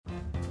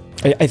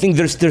I think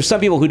there's some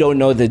people who don't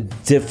know the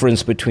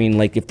difference between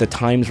like if the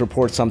Times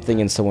reports something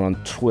and someone on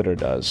Twitter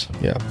does.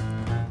 Yeah.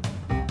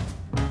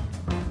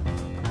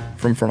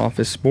 From Front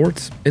Office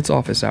Sports, it's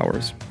Office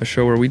Hours, a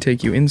show where we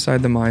take you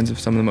inside the minds of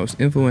some of the most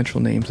influential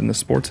names in the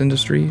sports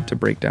industry to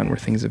break down where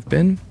things have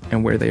been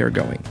and where they are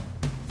going.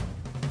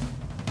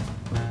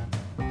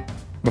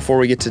 Before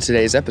we get to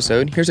today's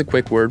episode, here's a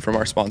quick word from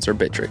our sponsor,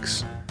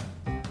 Bittrex.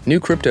 New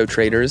crypto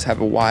traders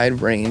have a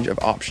wide range of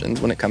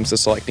options when it comes to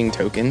selecting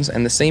tokens,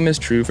 and the same is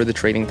true for the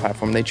trading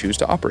platform they choose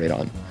to operate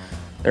on.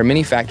 There are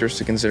many factors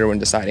to consider when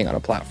deciding on a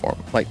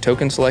platform, like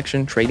token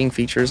selection, trading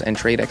features, and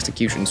trade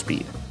execution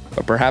speed.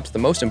 But perhaps the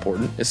most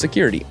important is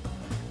security.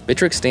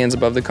 Bittrex stands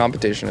above the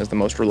competition as the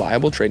most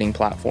reliable trading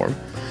platform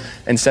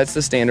and sets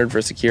the standard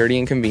for security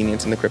and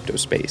convenience in the crypto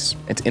space.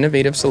 Its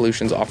innovative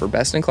solutions offer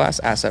best-in-class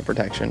asset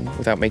protection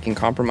without making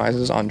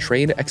compromises on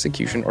trade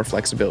execution or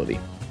flexibility.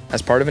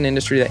 As part of an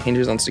industry that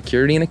hinges on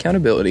security and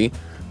accountability,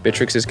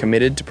 Bittrex is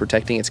committed to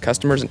protecting its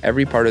customers in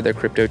every part of their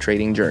crypto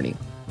trading journey.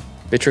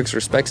 Bittrex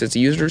respects its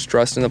users'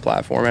 trust in the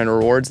platform and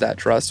rewards that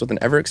trust with an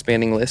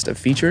ever-expanding list of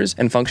features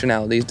and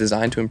functionalities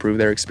designed to improve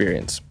their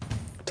experience.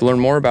 To learn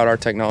more about our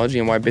technology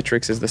and why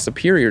Bittrex is the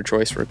superior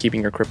choice for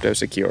keeping your crypto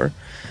secure,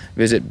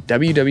 visit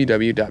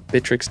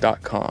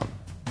www.bittrex.com.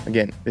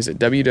 Again, visit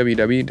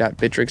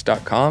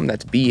www.bittrex.com.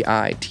 That's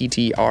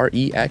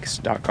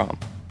BITTREX.com.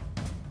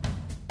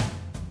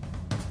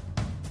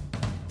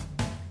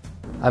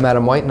 I'm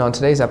Adam White, and on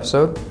today's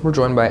episode, we're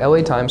joined by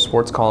LA Times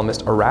sports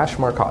columnist Arash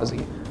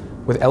Markazi.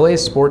 With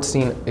LA's sports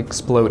scene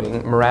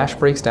exploding, Arash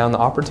breaks down the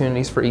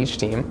opportunities for each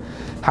team,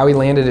 how he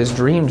landed his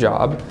dream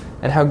job,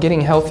 and how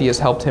getting healthy has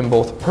helped him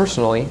both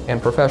personally and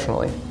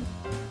professionally.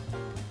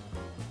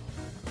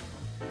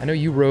 I know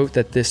you wrote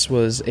that this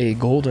was a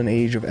golden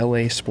age of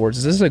LA sports.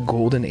 Is this a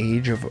golden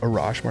age of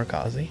Arash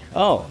Markazi?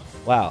 Oh,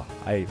 wow.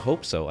 I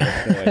hope so. I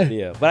have no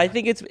idea. But I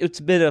think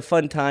it's been a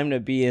fun time to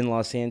be in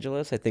Los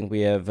Angeles. I think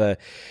we have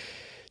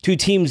two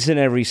teams in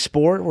every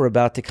sport. We're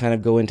about to kind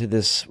of go into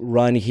this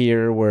run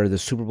here where the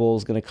Super Bowl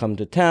is going to come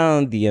to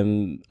town, the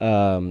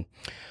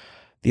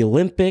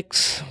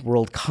Olympics,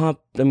 World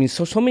Cup. I mean,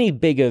 so many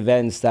big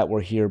events that were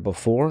here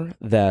before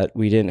that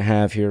we didn't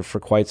have here for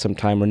quite some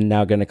time are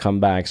now going to come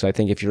back. So I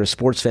think if you're a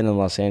sports fan in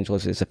Los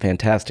Angeles, it's a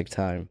fantastic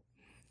time.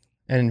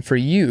 And for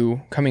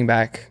you, coming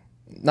back,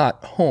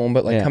 not home,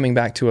 but coming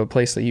back to a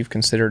place that you've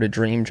considered a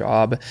dream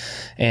job,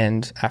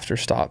 and after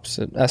stops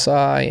at SI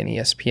and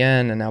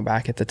ESPN and now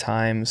back at the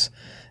Times,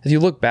 as you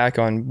look back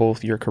on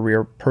both your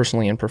career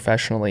personally and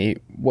professionally,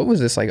 what was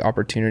this like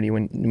opportunity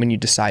when you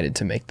decided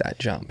to make that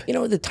jump? You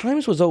know, the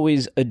Times was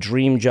always a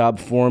dream job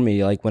for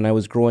me. Like when I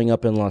was growing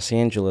up in Los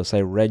Angeles,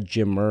 I read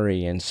Jim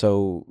Murray. And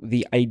so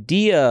the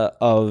idea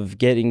of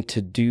getting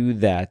to do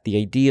that,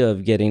 the idea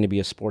of getting to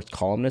be a sports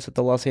columnist at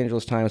the Los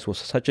Angeles Times was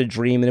such a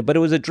dream. But it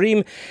was a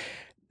dream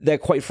that,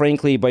 quite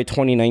frankly, by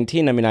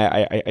 2019, I mean,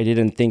 I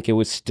didn't think it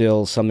was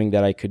still something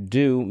that I could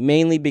do,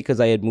 mainly because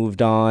I had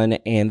moved on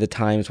and the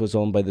Times was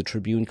owned by the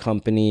Tribune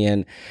Company.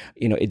 And,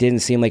 you know, it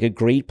didn't seem like a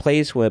great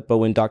place. But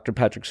when Dr.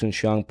 Patrick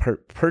Soon-Shiong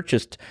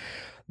purchased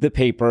the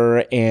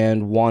paper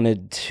and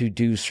wanted to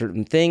do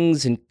certain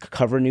things and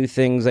cover new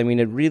things, I mean,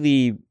 it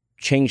really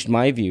changed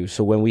my view.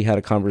 So when we had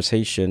a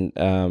conversation,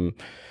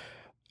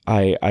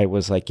 I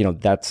was like, you know,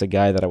 that's a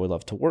guy that I would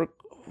love to work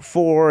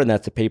for, and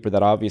that's a paper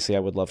that obviously I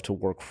would love to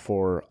work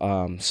for.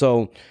 And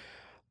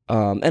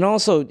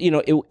also, you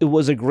know, it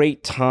was a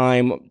great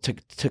time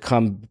to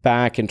come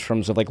back in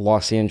terms of like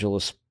Los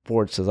Angeles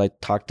sports, as I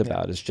talked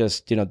about. It's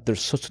just, you know,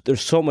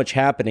 there's so much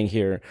happening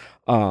here.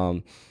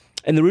 And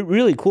the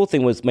really cool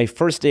thing was my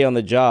first day on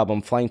the job,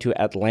 I'm flying to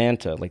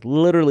Atlanta, like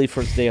literally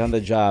first day on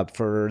the job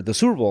for the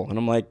Super Bowl. And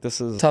I'm like,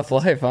 this is tough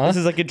life, huh? This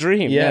is like a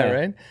dream. Yeah.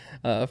 Right.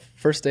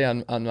 First day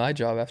on my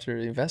job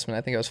after the investment,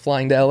 I think I was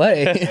flying to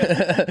LA.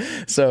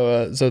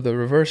 So the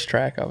reverse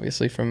track,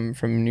 obviously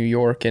from New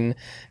York, and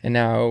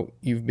now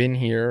you've been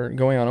here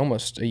going on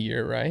almost a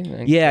year, right?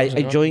 Yeah,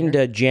 I joined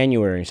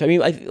January. So I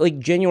mean, like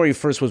January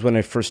 1st was when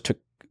I first took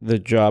the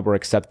job or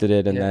accepted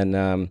it, and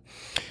then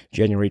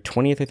January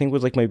 20th I think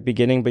was like my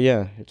beginning. But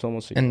yeah, it's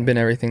almost a year. And been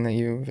everything that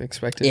you've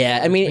expected.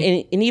 Yeah, I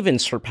mean, and even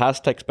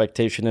surpassed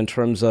expectation in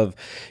terms of,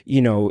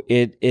 you know,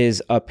 it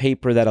is a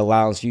paper that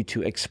allows you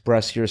to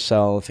express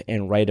yourself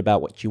and write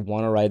about what you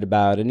want to write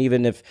about. And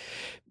even if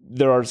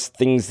there are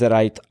things that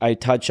I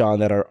touch on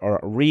that are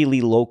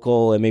really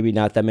local and maybe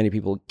not that many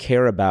people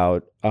care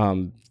about,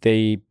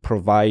 they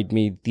provide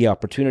me the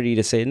opportunity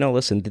to say, no,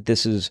 listen,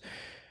 this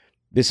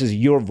is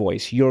your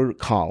voice, your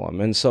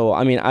column. And so,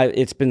 I mean,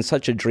 it's been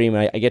such a dream.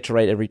 I get to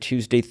write every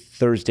Tuesday,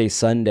 Thursday,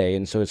 Sunday.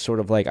 And so it's sort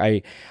of like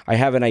I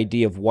have an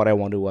idea of what I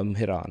want to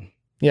hit on.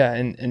 Yeah.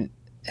 And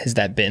has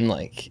that been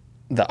like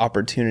the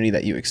opportunity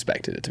that you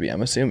expected it to be?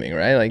 I'm assuming,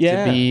 right? Like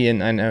to be,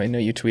 and I know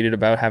you tweeted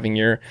about having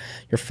your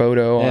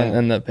photo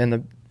and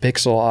the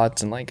pixel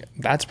arts, and like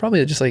that's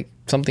probably just like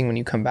something when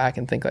you come back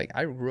and think like,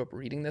 I grew up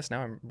reading this,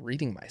 now I'm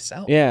reading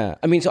myself. Yeah.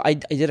 I mean, so I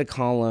did a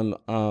column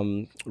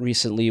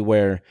recently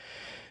where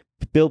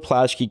Bill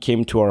Plaschke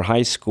came to our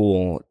high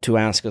school to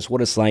ask us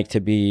what it's like to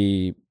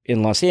be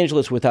in Los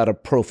Angeles without a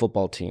pro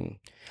football team.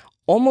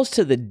 Almost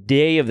to the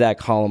day of that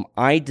column,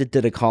 I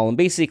did a column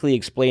basically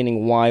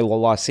explaining why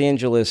Los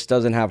Angeles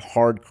doesn't have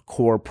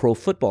hardcore pro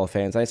football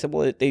fans. I said,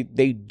 well, they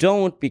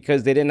don't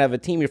because they didn't have a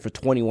team here for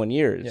 21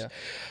 years. Yeah.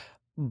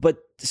 But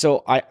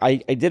so I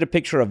did a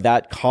picture of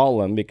that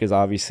column because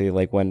obviously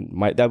like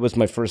that was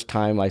my first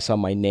time I saw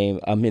my name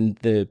in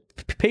the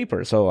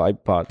paper. So I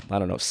bought, I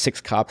don't know,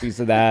 6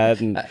 copies of that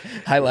and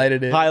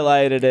highlighted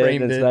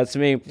it, and so that's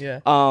me.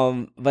 Yeah.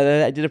 But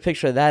I did a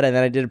picture of that, and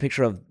then I did a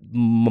picture of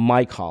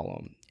my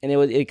column. And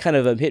it kind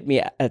of hit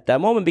me at that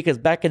moment because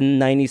back in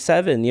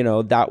 97,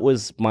 that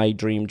was my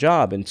dream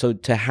job. And so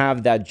to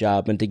have that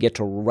job and to get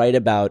to write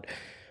about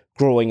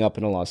growing up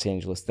in Los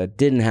Angeles that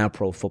didn't have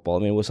pro football, I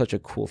mean, it was such a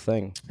cool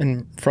thing.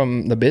 And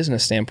from the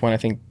business standpoint, I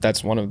think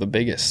that's one of the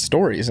biggest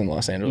stories in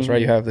Los Angeles,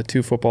 right? You have the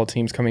 2 football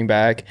teams coming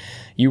back.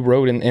 You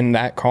wrote in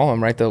that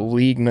column, right, the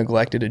league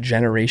neglected a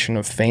generation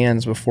of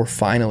fans before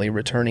finally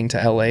returning to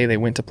LA. They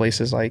went to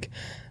places like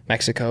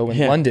Mexico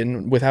and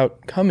London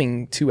without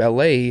coming to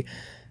LA.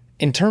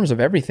 In terms of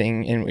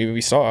everything, and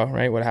we saw,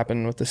 right, what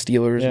happened with the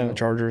Steelers and the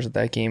Chargers at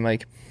that game,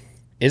 like,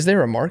 is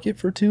there a market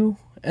for 2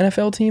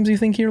 NFL teams, you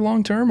think, here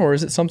long term? Or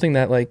is it something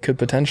that, like, could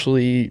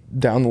potentially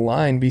down the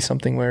line be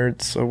something where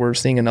we're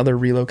seeing another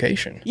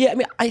relocation? Yeah, I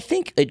mean, I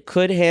think it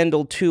could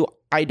handle 2.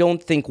 I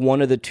don't think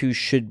one of the 2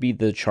 should be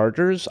the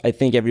Chargers. I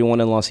think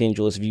everyone in Los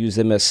Angeles views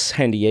them as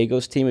San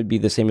Diego's team. It'd be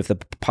the same if the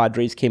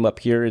Padres came up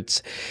here.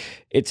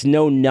 It's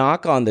no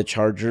knock on the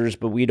Chargers,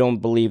 but we don't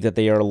believe that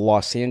they are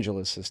Los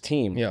Angeles'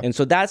 team. Yeah. And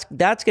so that's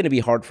going to be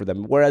hard for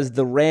them. Whereas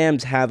the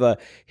Rams have a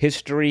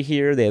history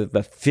here. They have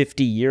a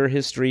 50-year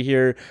history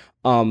here.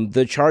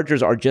 The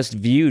Chargers are just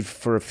viewed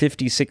for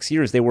 56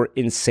 years. They were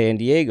in San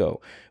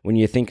Diego. When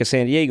you think of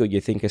San Diego, you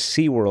think of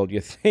SeaWorld,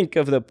 you think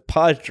of the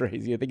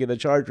Padres, you think of the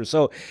Chargers.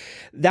 So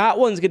that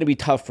one's going to be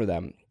tough for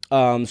them.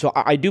 So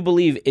I do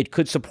believe it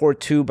could support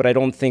 2, but I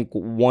don't think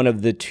one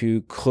of the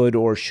 2 could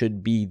or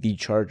should be the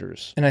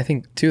Chargers. And I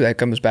think too that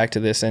comes back to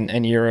this,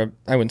 and you're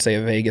I wouldn't say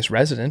a Vegas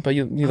resident, but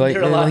you're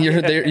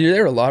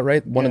there a lot,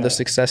 right? One of the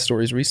success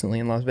stories recently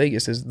in Las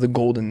Vegas is the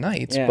Golden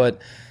Knights,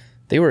 but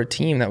they were a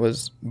team that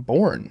was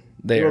born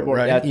there,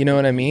 right? Yeah. You know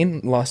what I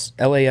mean?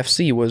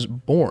 LAFC was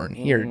born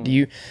here. Do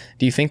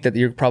you think that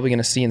you're probably going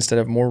to see, instead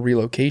of more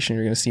relocation,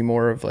 you're going to see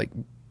more of like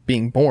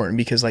being born,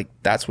 because like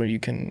that's where you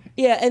can.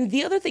 Yeah, and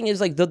the other thing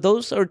is like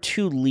those are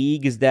 2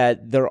 leagues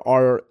that there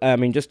are. I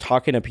mean, just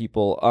talking to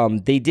people,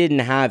 they didn't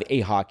have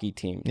a hockey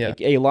team. Yeah.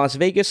 Like a Las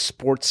Vegas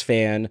sports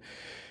fan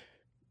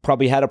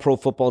probably had a pro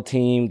football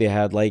team. They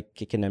had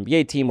like an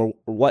NBA team or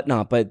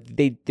whatnot, but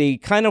they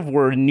kind of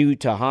were new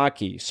to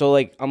hockey. So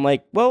like I'm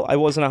like, well, I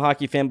wasn't a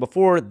hockey fan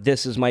before.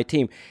 This is my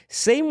team.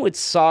 Same with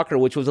soccer,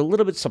 which was a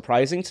little bit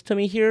surprising to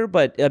me here.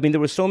 But I mean, there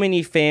were so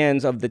many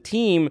fans of the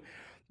team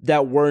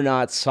that were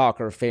not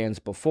soccer fans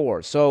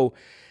before. So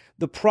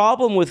the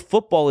problem with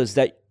football is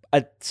that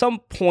at some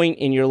point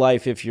in your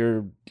life, if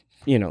you're,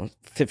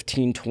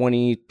 15,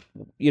 20,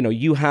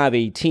 you have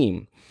a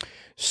team.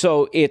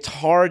 So it's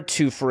hard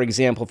to, for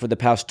example, for the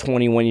past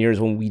 21 years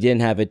when we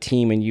didn't have a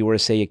team and you were,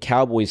 say, a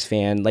Cowboys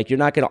fan, like you're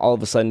not going to all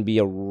of a sudden be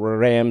a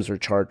Rams or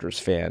Chargers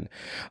fan.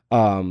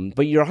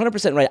 But you're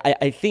 100% right.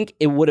 I think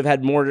it would have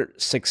had more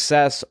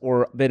success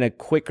or been a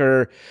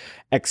quicker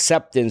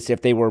acceptance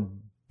if they were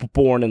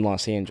born in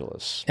Los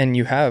Angeles. And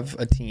you have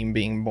a team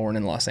being born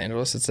in Los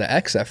Angeles. It's the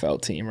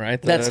XFL team,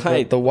 right? That's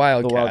right. The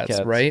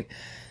Wildcats, right?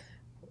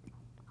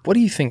 What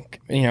do you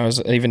think,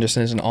 even just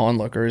as an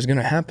onlooker, is going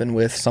to happen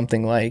with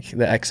something like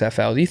the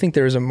XFL? Do you think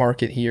there is a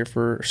market here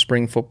for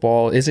spring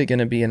football? Is it going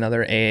to be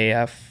another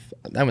AAF,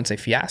 I wouldn't say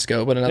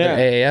fiasco, but another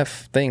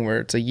AAF thing where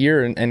it's a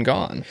year and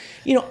gone?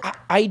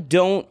 I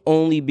don't,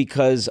 only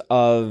because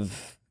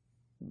of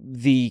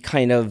the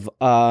kind of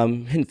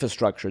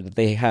infrastructure that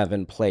they have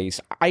in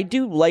place. I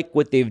do like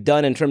what they've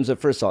done in terms of,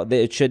 first of all,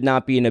 it should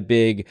not be in a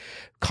big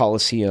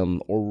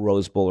Coliseum or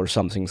Rose Bowl or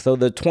something. So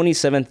the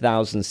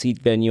 27,000 seat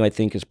venue, I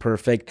think, is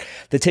perfect.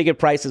 The ticket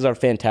prices are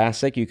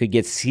fantastic. You could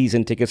get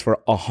season tickets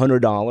for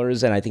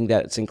 $100, and I think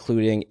that's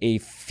including a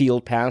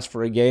field pass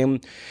for a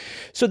game.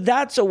 So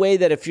that's a way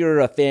that if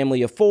you're a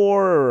family of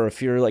 4 or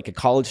if you're like a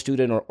college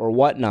student or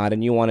whatnot,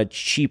 and you want a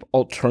cheap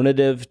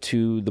alternative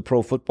to the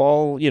pro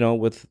football,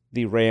 with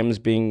the Rams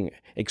being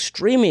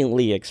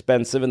extremely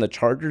expensive and the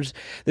Chargers,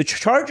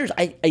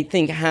 I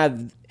think,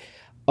 have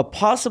a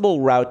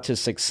possible route to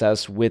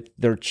success with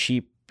their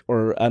cheap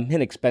or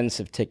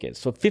inexpensive tickets.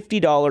 So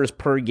 $50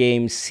 per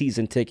game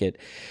season ticket.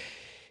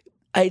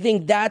 I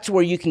think that's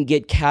where you can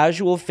get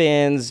casual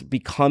fans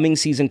becoming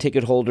season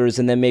ticket holders,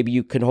 and then maybe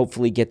you can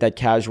hopefully get that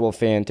casual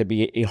fan to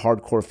be a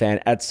hardcore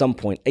fan at some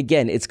point.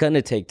 Again, it's going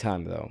to take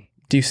time, though.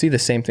 Do you see the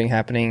same thing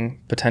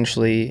happening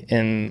potentially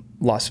in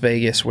Las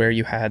Vegas, where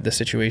you had the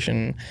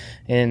situation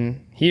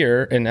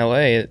here in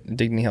LA at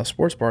Dignity Health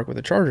Sports Park with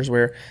the Chargers,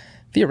 where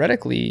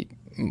theoretically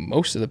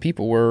most of the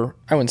people were,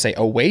 I wouldn't say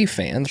away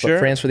fans, but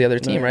fans for the other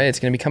team, right? It's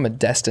going to become a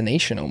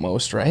destination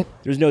almost, right?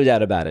 There's no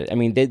doubt about it. I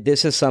mean,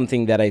 this is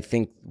something that I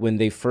think when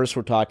they first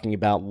were talking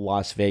about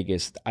Las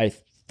Vegas, I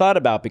thought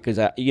about because,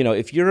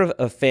 if you're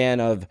a fan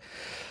of,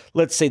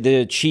 let's say,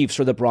 the Chiefs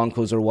or the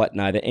Broncos or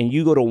whatnot, and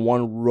you go to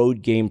one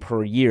road game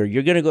per year,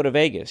 you're going to go to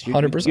Vegas.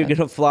 100%. You're going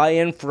to fly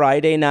in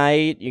Friday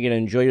night. You're going to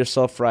enjoy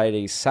yourself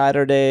Friday,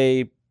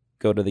 Saturday,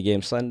 go to the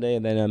game Sunday,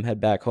 and then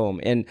head back home.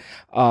 And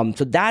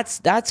so that's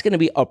going to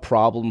be a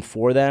problem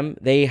for them.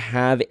 They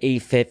have a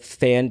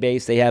fan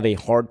base. They have a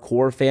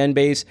hardcore fan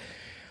base.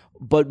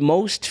 But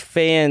most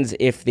fans,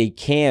 if they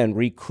can,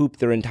 recoup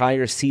their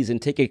entire season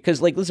ticket.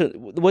 Because, listen,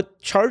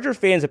 what Charger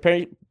fans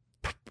apparently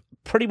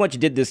pretty much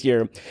did this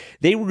year,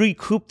 they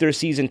recouped their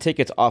season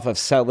tickets off of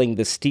selling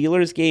the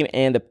Steelers game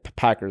and the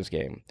Packers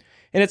game.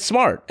 And it's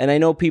smart. And I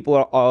know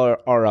people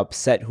are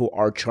upset who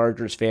are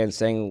Chargers fans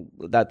saying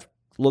that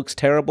looks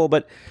terrible.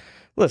 But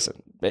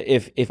listen,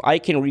 if I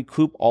can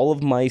recoup all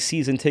of my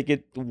season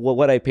ticket,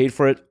 what I paid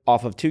for it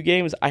off of 2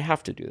 games, I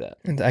have to do that.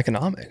 And the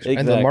economics. Exactly.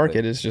 And the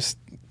market is just,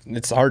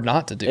 it's hard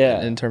not to do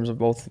it in terms of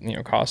both,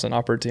 cost and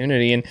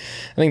opportunity. And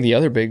I think the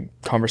other big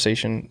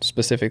conversation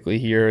specifically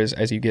here is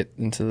as you get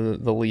into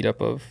the lead up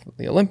of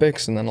the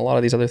Olympics and then a lot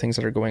of these other things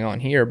that are going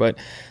on here. But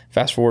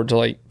fast forward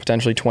to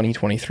potentially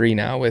 2023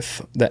 now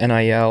with the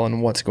NIL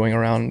and what's going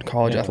around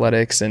college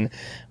athletics, and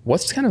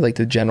what's kind of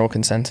the general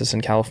consensus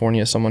in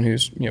California as someone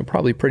who's,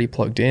 probably pretty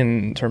plugged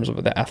in terms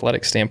of the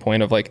athletic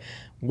standpoint of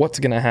what's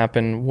going to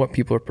happen, what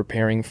people are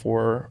preparing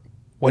for.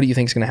 What do you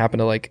think is going to happen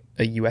to a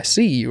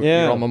USC,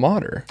 your alma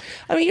mater?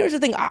 I mean, here's the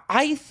thing.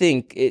 I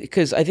think,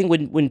 because I think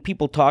when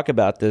people talk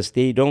about this,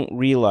 they don't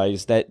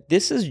realize that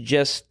this is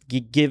just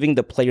giving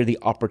the player the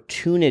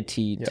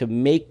opportunity to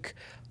make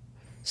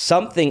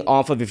something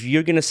off of, if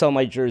you're going to sell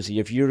my jersey,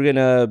 if you're going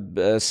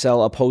to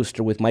sell a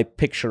poster with my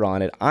picture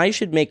on it, I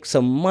should make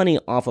some money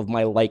off of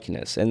my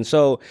likeness. And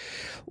so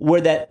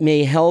where that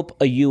may help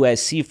a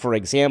USC, for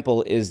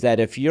example, is that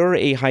if you're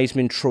a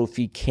Heisman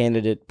Trophy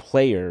candidate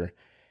player,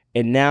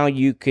 and now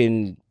you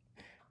can,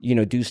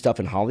 do stuff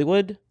in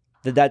Hollywood,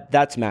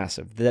 that's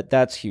massive.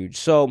 That's huge.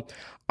 So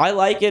I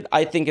like it.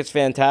 I think it's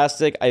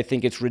fantastic. I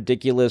think it's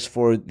ridiculous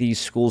for these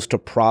schools to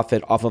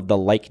profit off of the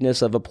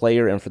likeness of a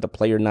player and for the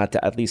player not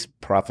to at least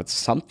profit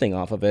something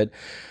off of it.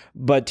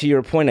 But to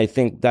your point, I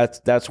think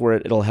that's where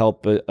it'll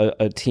help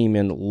a team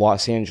in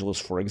Los Angeles,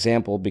 for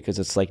example, because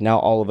it's now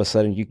all of a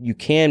sudden you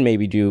can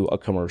maybe do a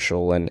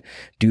commercial and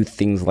do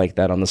things like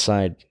that on the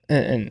side.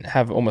 And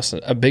have almost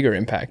a bigger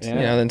impact,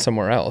 than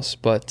somewhere else.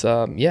 But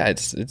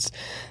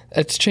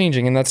it's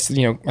changing, and that's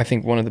I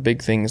think one of the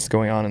big things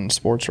going on in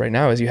sports right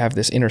now is you have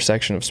this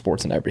intersection of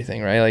sports and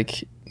everything,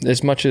 right?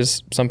 As much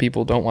as some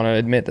people don't want to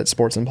admit that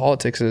sports and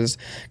politics is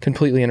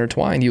completely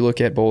intertwined, you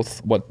look at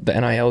both what the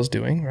NIL is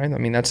doing, right? I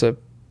mean, that's a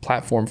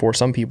platform for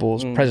some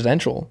people's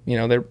presidential.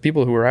 There are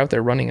people who are out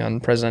there running on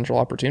presidential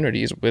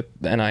opportunities with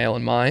the NIL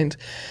in mind.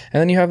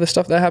 And then you have the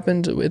stuff that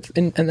happened in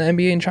the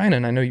NBA in China.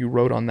 And I know you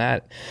wrote on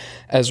that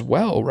as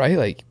well,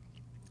 right?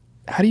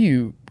 How do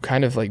you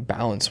kind of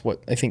balance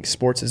what I think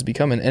sports has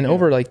become and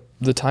over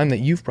the time that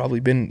you've probably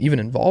been even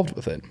involved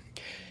with it?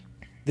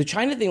 The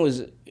China thing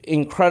was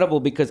incredible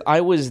because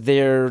I was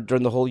there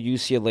during the whole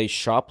UCLA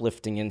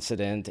shoplifting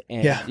incident,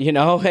 and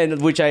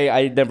and which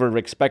I never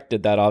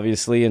expected that,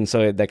 obviously, and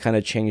so that kind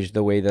of changed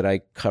the way that I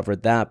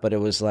covered that. But it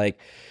was it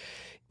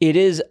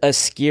is a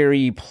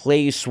scary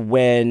place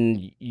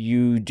when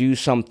you do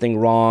something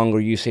wrong or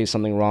you say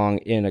something wrong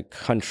in a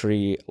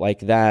country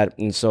like that,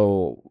 and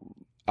so.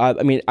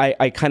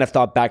 I kind of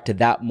thought back to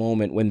that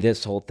moment when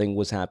this whole thing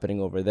was happening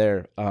over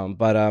there.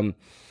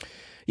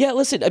 Yeah,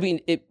 listen, I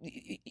mean,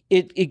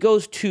 it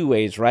goes 2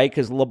 ways, right?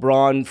 Because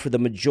LeBron, for the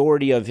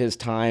majority of his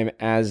time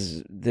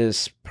as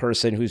this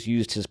person who's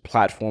used his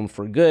platform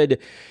for good,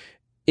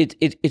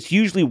 it's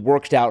usually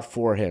worked out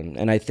for him.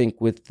 And I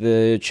think with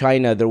the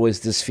China, there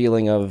was this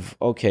feeling of,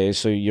 okay,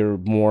 so you're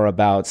more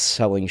about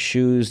selling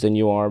shoes than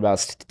you are about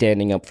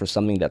standing up for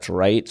something that's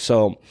right.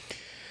 So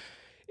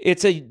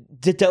it's a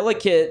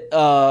delicate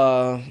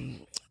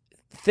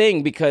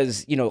thing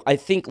because, I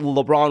think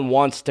LeBron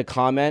wants to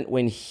comment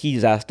when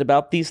he's asked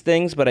about these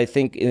things, but I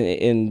think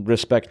in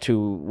respect to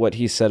what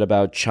he said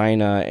about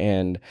China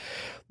and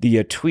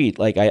the tweet,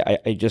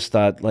 I just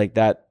thought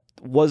that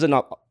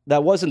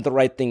wasn't the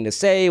right thing to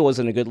say. It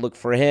wasn't a good look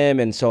for him.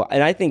 And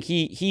I think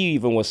he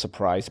even was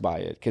surprised by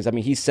it because,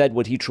 he said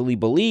what he truly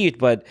believed,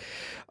 but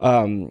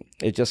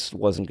it just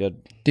wasn't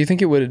good. Do you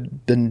think it would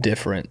have been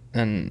different?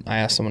 And I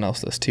asked someone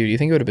else this too. Do you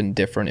think it would have been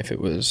different if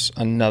it was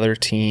another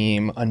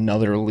team,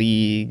 another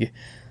league?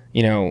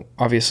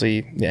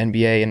 Obviously the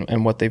NBA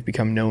and what they've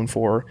become known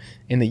for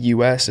in the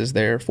U.S. is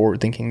their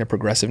forward thinking, their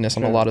progressiveness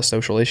on a lot of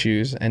social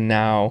issues. And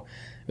now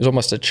there's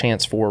almost a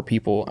chance for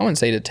people, I wouldn't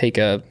say to take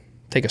a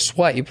take a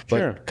swipe, but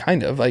Sure.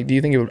 kind of like, do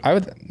you think it would,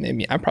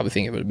 I probably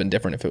think it would have been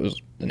different if it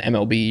was an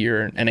MLB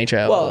or an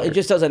NHL. Well, it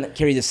just doesn't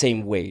carry the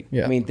same weight.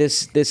 Yeah. I mean,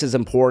 this is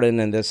important,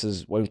 and this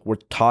is when we're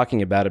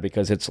talking about it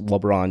because it's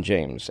LeBron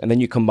James, and then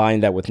you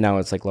combine that with now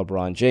it's like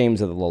LeBron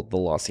James and the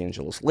Los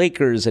Angeles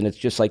Lakers, and it's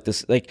just like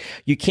this. Like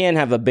you can't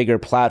have a bigger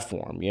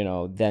platform,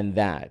 than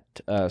that.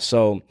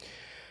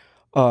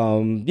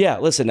 Yeah.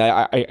 Listen,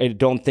 I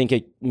don't think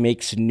it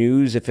makes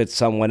news if it's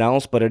someone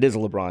else, but it is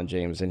LeBron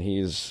James, and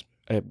he's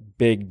a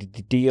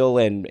big deal,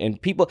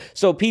 and people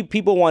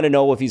people want to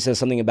know if he says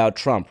something about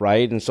Trump,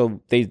 right? And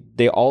so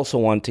they also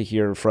want to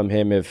hear from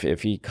him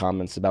if he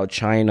comments about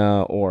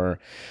China or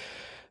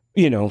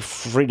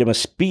freedom of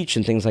speech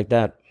and things like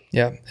that.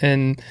 Yeah,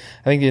 and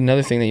I think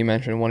another thing that you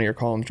mentioned in one of your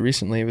columns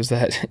recently was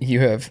that you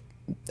have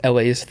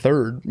LA's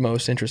third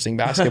most interesting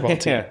basketball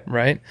team, Yeah.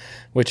 right?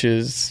 Which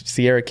is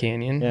Sierra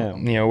Canyon,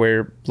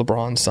 where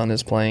LeBron's son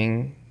is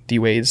playing, D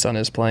Wade's son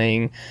is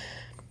playing.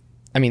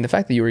 I mean, the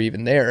fact that you were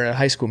even there at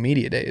high school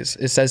media days,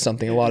 it says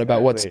something a lot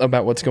about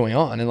what's going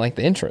on and like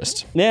the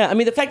interest. Yeah, I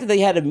mean, the fact that they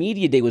had a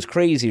media day was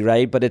crazy,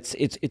 right? But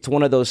it's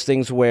one of those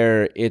things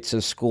where it's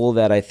a school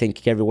that I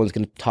think everyone's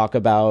going to talk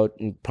about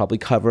and probably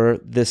cover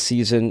this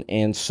season.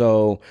 And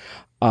so,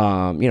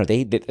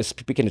 they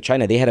speaking of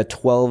China, they had a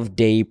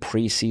 12-day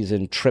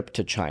preseason trip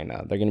to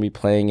China. They're going to be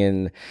playing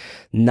in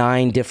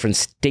 9 different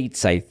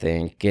states, I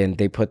think, and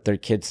they put their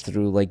kids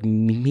through like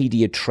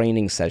media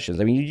training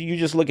sessions. I mean, you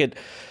just look at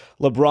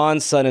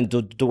LeBron's son and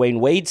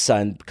Dwayne Wade's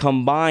son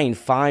combined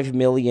 5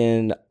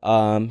 million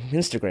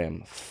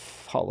Instagram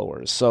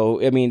followers.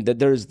 So I mean,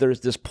 there's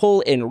this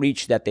pull and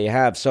reach that they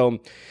have. So,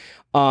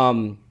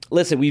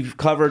 listen, we've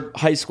covered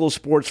high school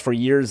sports for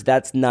years.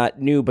 That's not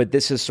new, but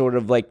this is sort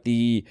of like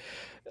the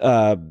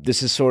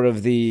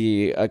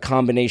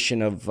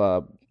combination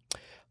of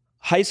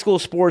high school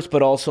sports,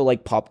 but also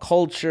like pop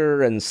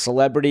culture and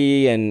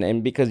celebrity,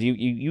 and because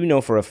you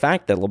know for a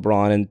fact that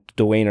LeBron and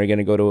Dwayne are going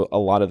to go to a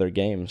lot of their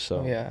games.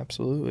 So yeah,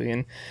 absolutely.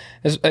 And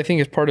I think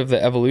as part of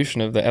the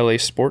evolution of the LA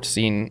sports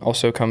scene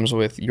also comes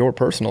with your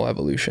personal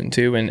evolution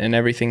too, and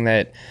everything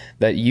that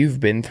you've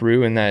been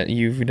through and that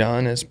you've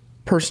done as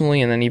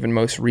personally, and then even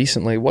most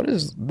recently. What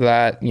is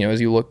that, as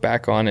you look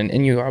back on,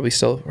 and you probably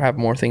still have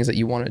more things that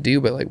you want to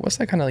do, but like, what's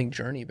that kind of like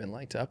journey been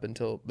like up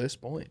until this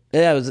point?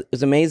 Yeah, it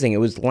was amazing. It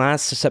was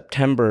last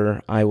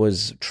September. I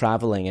was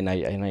traveling, and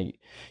I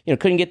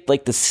couldn't get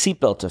like the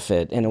seatbelt to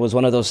fit, and it was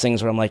one of those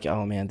things where I'm like,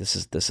 oh man, this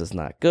is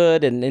not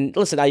good. And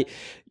listen,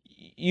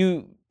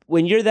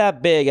 when you're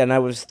that big, and I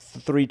was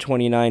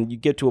 329, you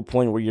get to a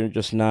point where you're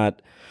just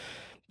not.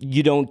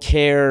 You don't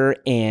care,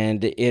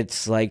 and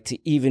it's like to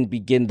even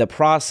begin the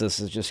process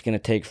is just going to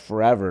take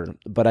forever.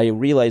 But I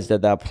realized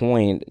at that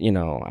point,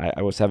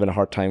 I was having a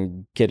hard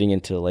time getting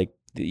into like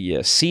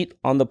the seat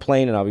on the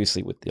plane, and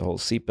obviously with the whole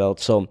seatbelt.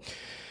 So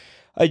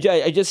I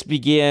just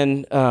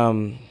began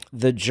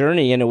the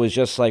journey, and it was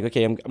just like,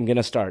 okay, I'm going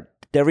to start.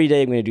 Every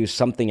day I'm going to do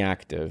something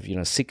active,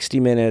 60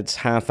 minutes,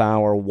 half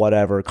hour,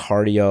 whatever,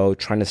 cardio,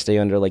 trying to stay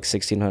under like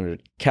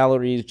 1,600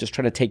 calories, just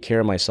trying to take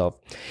care of myself.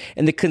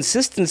 And the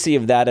consistency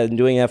of that and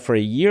doing that for a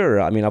year,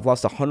 I mean, I've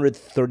lost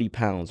 130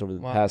 pounds over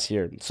the past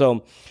year.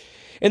 So,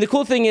 and the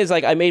cool thing is,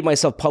 like, I made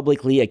myself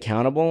publicly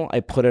accountable.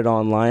 I put it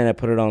online. I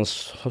put it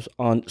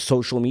on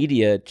social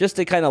media just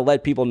to kind of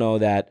let people know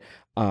that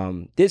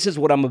this is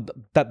what I'm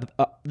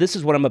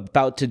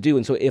about to do.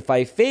 And so if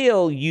I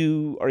fail,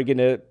 you are going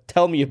to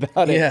tell me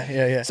about it.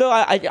 Yeah. So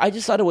I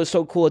just thought it was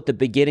so cool at the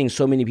beginning.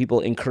 So many people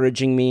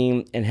encouraging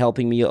me and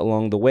helping me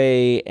along the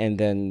way. And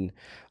then,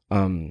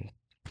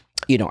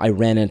 I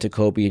ran into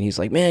Kobe, and he's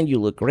like, man, you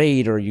look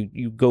great. Or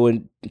you go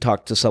and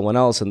talk to someone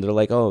else, and they're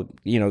like, oh,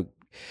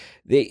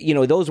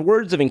 those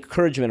words of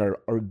encouragement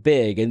are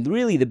big. And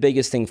really the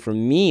biggest thing for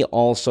me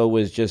also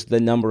was just the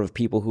number of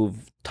people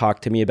who've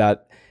talked to me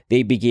about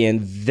they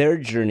began their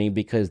journey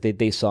because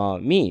they saw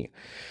me.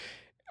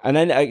 And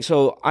then,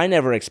 so I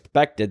never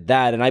expected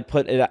that. And I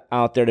put it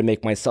out there to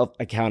make myself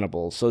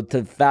accountable. So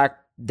the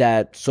fact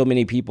that so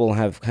many people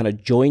have kind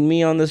of joined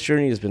me on this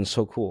journey has been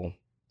so cool.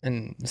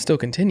 And it still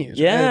continues.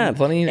 Yeah. Right?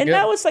 Plenty and good.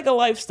 now it's like a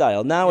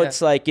lifestyle. Now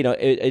it's like,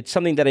 it's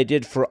something that I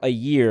did for a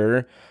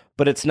year,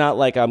 but it's not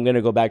like I'm going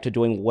to go back to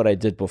doing what I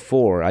did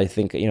before. I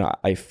think,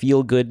 I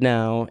feel good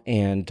now.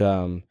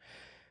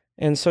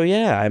 And so,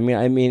 yeah, I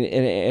mean,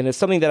 and it's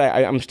something that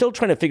I'm still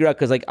trying to figure out,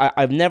 because like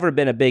I've never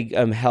been a big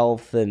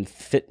health and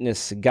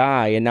fitness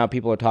guy, and now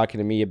people are talking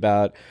to me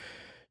about,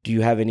 do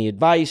you have any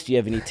advice? Do you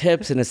have any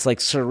tips? And it's like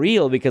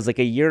surreal, because like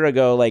a year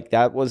ago, like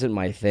that wasn't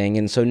my thing,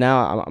 and so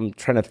now I'm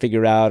trying to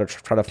figure out or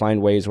try to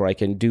find ways where I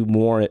can do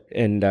more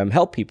and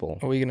help people.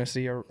 Are we gonna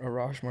see a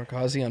Arash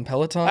Markazi on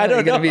Peloton? I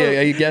don't know. Are you gonna be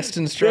a guest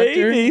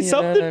instructor? Maybe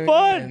something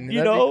fun, That'd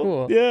be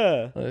cool.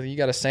 Yeah. You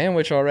got a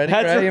sandwich already,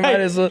 That's right? You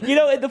might as well.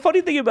 The funny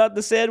thing about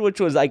the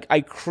sandwich was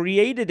I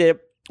created it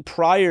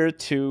prior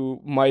to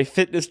my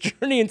fitness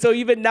journey, and so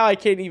even now I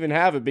can't even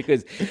have it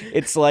because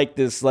it's like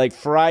this like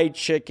fried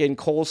chicken,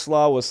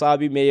 coleslaw,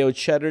 wasabi mayo,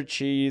 cheddar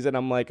cheese, and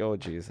I'm like, oh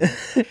geez,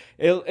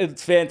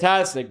 it's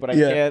fantastic, but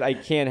I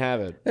can't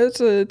have it. It's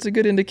a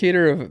good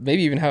indicator of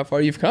maybe even how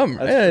far you've come.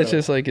 It's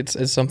just like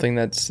it's something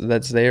that's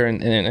there,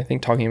 and I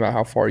think talking about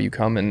how far you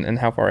come and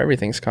how far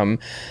everything's come.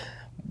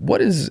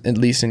 What is, at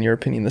least in your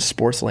opinion, the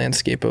sports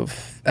landscape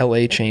of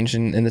LA changed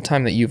in the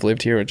time that you've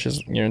lived here, which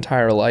is your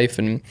entire life?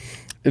 And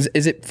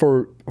is it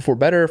for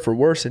better, for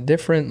worse, and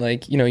different?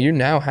 Like, you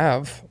now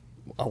have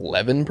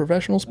 11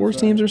 professional sports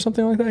teams or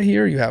something like that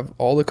here. You have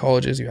all the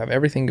colleges, you have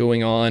everything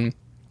going on.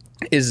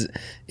 Is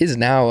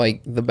now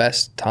like the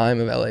best time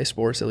of LA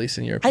sports, at least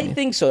in your opinion? I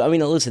think so. I mean,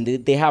 listen,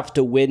 they have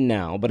to win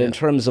now, but in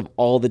terms of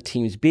all the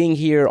teams being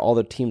here, all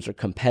the teams are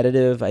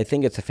competitive. I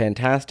think it's a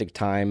fantastic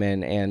time,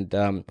 and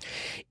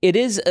it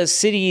is a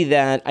city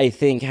that I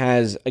think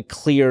has a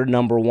clear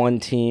number one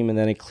team and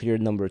then a clear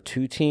number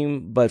two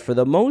team. But for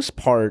the most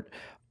part,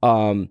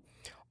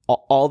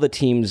 all the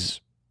teams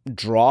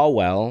draw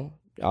well.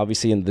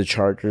 Obviously, in the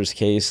Chargers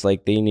case,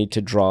 like they need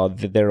to draw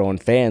their own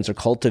fans or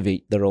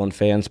cultivate their own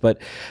fans,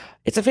 but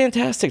it's a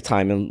fantastic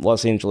time in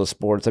Los Angeles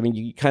sports. I mean,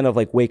 you kind of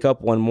like wake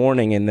up one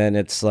morning and then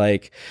it's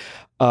like,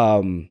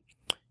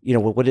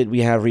 what did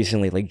we have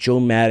recently? Like Joe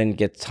Madden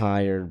gets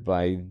hired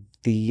by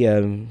the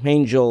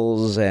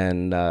Angels,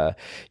 and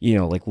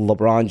like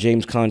LeBron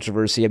James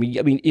controversy. I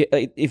mean,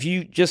 if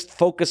you just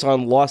focus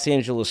on Los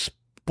Angeles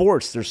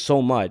sports, there's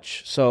so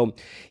much. So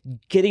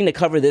getting to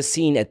cover this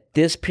scene at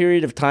this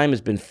period of time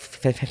has been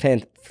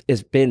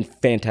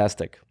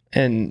fantastic.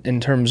 And in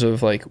terms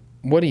of like,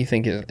 what do you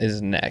think is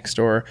next,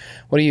 or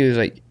what do you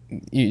like?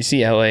 You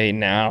see LA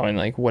now and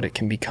like what it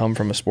can become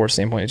from a sports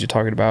standpoint, as you're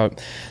talking about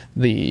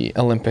the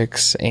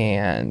Olympics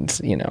and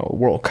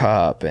World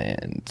Cup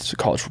and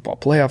college football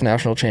playoff,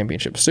 national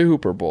championship,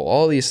 Super Bowl,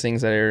 all these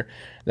things that are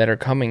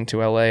coming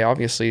to LA.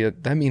 Obviously,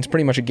 that means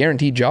pretty much a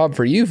guaranteed job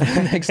for you for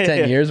the next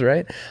 10 years,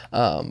 right?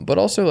 But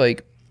also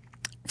like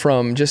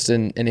from just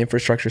an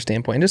infrastructure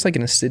standpoint, just like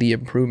in a city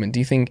improvement, do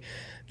you think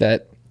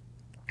that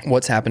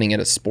what's happening at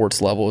a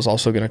sports level is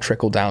also going to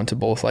trickle down to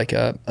both like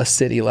a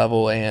city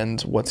level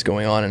and what's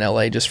going on in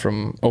LA just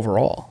from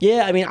overall?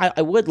 Yeah, I mean,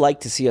 I would like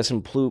to see us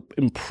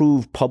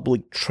improve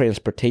public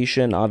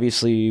transportation.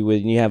 Obviously,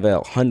 when you have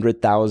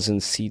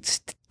 100,000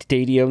 seat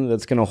stadium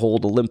that's going to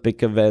hold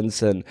Olympic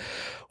events and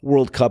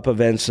World Cup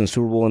events and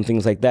Super Bowl and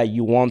things like that,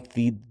 you want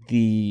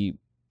the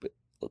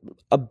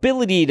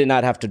ability to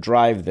not have to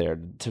drive there,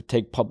 to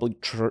take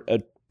public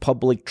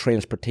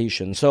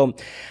transportation. So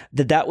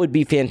that would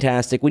be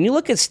fantastic. When you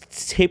look at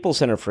Staples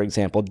Center, for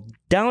example,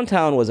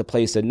 downtown was a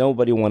place that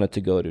nobody wanted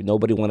to go to.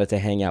 Nobody wanted to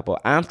hang out.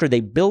 But after they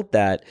built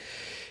that,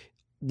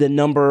 the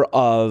number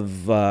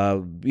of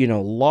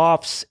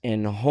lofts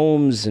and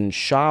homes and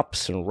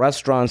shops and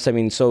restaurants, I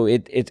mean, so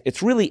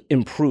it's really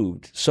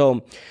improved.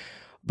 So,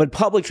 but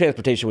public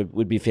transportation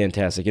would be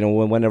fantastic.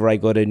 Whenever I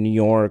go to New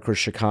York or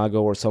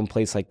Chicago or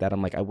someplace like that,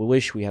 I'm like, I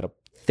wish we had a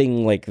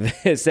thing like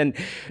this. And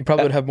you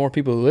probably would have more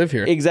people who live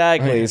here.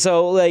 Exactly.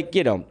 So like,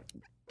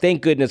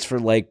 thank goodness for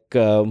like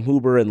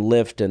Uber and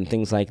Lyft and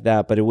things like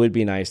that, but it would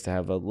be nice to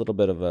have a little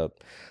bit of a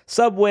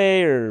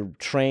subway or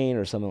train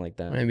or something like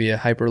that. Maybe a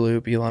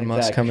Hyperloop, Elon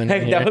Musk coming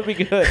in That would be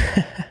good.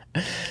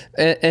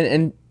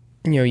 and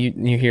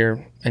you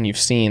hear and you've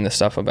seen the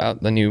stuff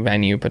about the new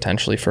venue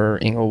potentially for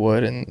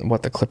Inglewood and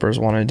what the Clippers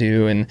want to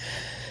do. And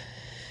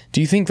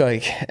do you think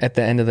like at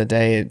the end of the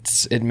day,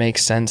 it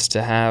makes sense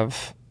to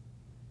have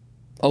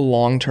a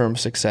long-term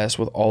success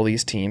with all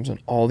these teams and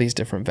all these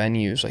different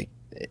venues? Like,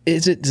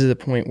 is it to the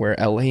point where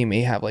LA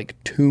may have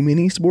like too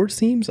many sports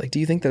teams? Like, do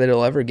you think that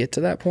it'll ever get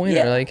to that point?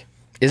 Yeah. Or like,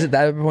 is it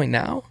that point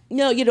now?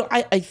 No,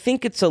 I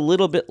think it's a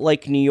little bit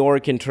like New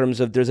York in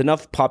terms of there's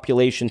enough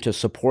population to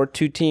support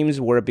two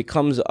teams where it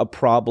becomes a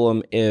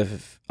problem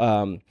if,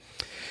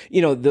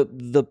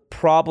 the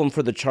problem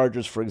for the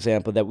Chargers, for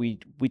example, that we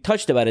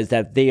touched about is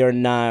that they are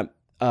not,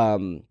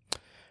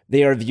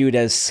 they are viewed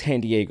as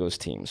San Diego's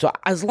team. So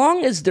as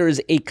long as there is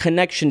a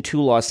connection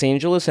to Los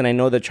Angeles, and I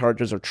know the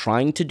Chargers are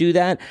trying to do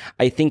that,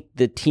 I think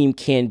the team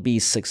can be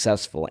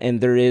successful.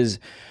 And there is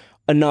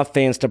enough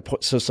fans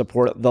to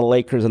support the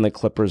Lakers and the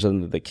Clippers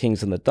and the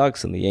Kings and the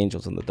Ducks and the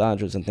Angels and the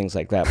Dodgers and things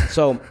like that.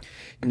 So,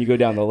 and you go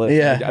down the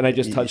list, and I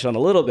just touched on a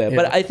little bit,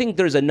 but I think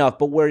there's enough.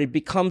 But where it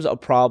becomes a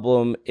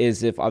problem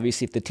is if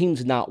the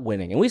team's not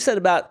winning. And we said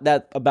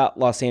about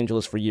Los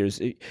Angeles for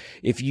years.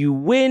 If you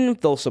win,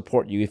 they'll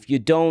support you. If you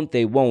don't,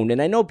 they won't.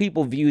 And I know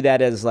people view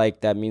that as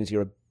like, that means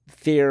you're a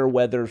fair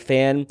weather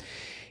fan.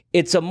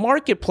 It's a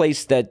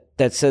marketplace that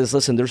says,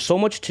 listen, there's so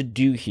much to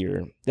do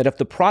here that if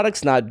the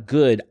product's not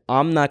good,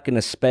 I'm not going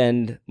to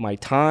spend my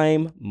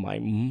time, my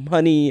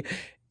money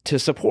to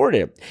support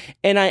it.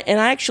 And I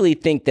actually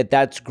think that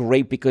that's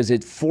great because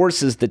it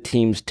forces the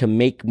teams to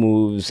make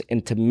moves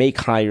and to make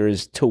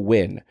hires to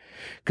win.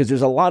 Because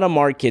there's a lot of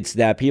markets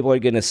that people are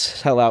going to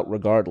sell out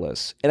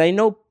regardless. And I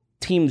know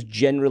teams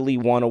generally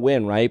want to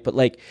win, right? But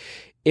like,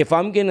 if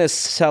I'm going to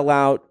sell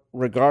out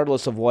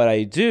regardless of what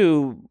I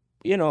do,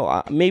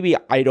 maybe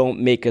I don't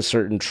make a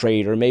certain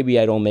trade, or maybe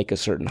I don't make a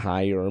certain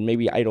hire, or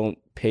maybe I don't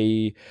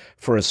pay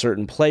for a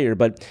certain player.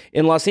 But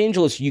in Los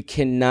Angeles, you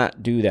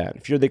cannot do that.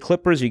 If you're the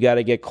Clippers, you got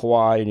to get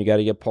Kawhi and you got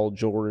to get Paul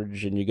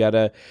George, and you got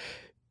to,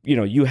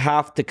 you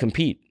have to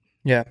compete.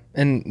 Yeah,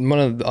 and one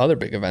of the other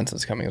big events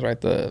that's coming is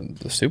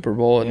the Super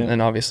Bowl,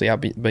 and obviously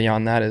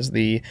beyond that is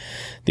the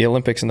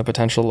Olympics and the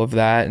potential of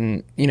that.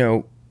 And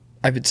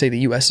I would say the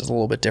U.S. is a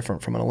little bit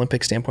different from an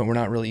Olympic standpoint. We're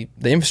not really,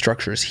 the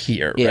infrastructure is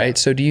here, right?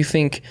 So do you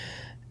think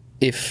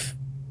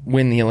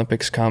when the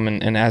Olympics come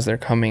and as they're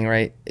coming,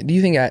 right, do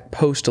you think at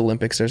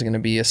post-Olympics there's going to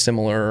be a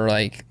similar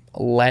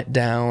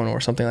letdown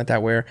or something like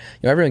that where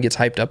everyone gets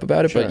hyped up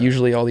about it, but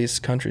usually all these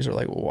countries are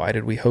like, well, why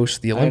did we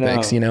host the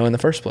Olympics, in the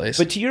first place?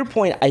 But to your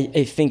point,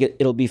 I think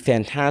it'll be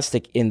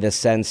fantastic in the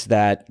sense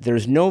that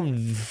there's no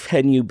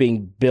venue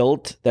being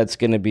built that's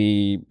going to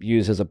be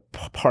used as a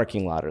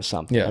parking lot or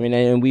something. Yeah. I mean,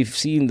 and we've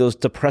seen those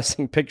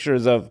depressing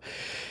pictures of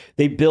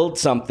they build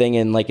something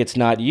and it's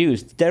not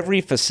used. Every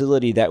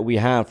facility that we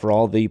have for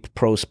all the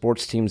pro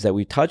sports teams that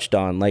we touched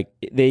on,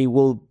 they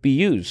will be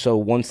used. So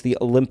once the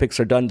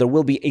Olympics are done, there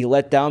will be a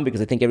letdown because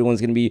I think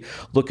everyone's going to be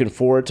looking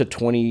forward to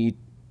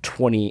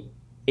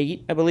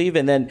 2028, I believe.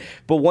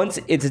 But once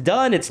it's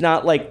done, it's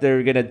not like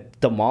they're going to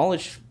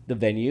demolish the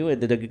venue.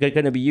 They're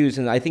going to be used.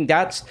 And I think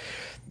that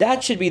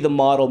should be the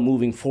model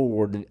moving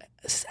forward.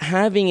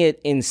 Having it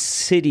in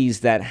cities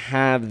that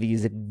have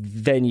these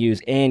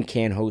venues and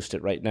can host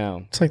it right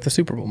now. It's like the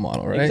Super Bowl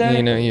model, right?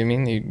 Exactly.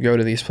 You go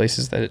to these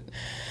places that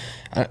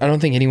I don't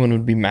think anyone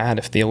would be mad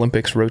if the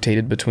Olympics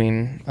rotated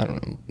between, I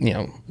don't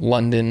know,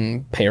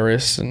 London,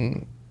 Paris,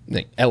 and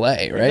LA, right?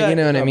 Exactly. You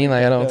know what I mean?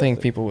 I don't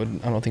think people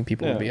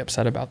would be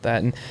upset about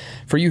that. And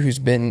for you who's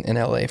been in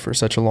LA for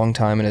such a long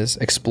time and has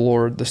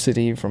explored the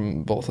city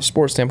from both a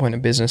sports standpoint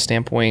and business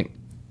standpoint,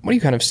 what do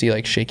you kind of see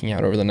shaking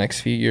out over the next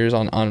few years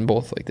on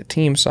both the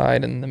team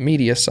side and the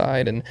media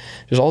side, and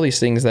there's all these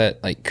things that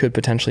could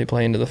potentially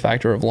play into the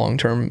factor of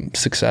long-term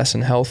success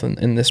and health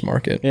in this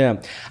market?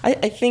 Yeah,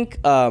 I think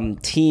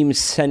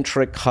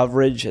team-centric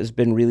coverage has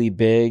been really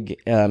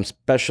big,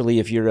 especially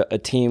if you're a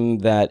team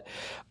that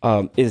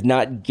is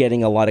not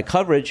getting a lot of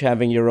coverage,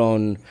 having your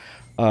own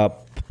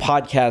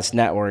podcast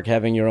network,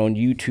 having your own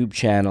YouTube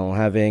channel,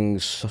 having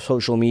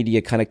social media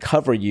kind of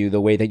cover you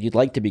the way that you'd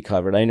like to be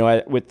covered. I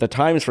know with the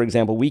Times, for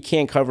example, we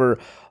can't cover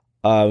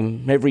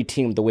every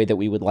team the way that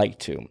we would like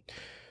to.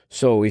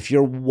 So if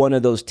you're one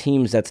of those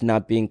teams that's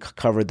not being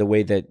covered the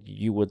way that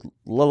you would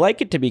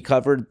like it to be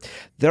covered,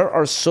 there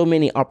are so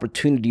many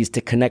opportunities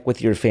to connect with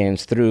your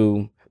fans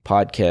through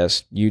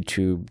podcasts,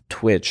 YouTube,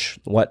 Twitch,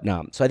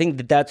 whatnot. So I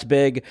think that's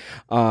big.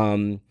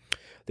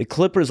 The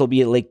Clippers will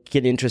be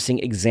an interesting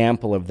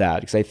example of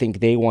that because I think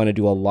they want to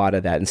do a lot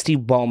of that. And Steve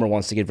Ballmer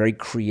wants to get very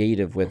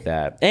creative with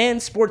that.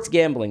 And sports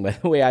gambling, by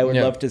the way, I would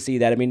love to see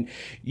that. I mean,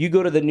 you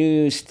go to the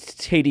new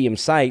stadium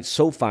site,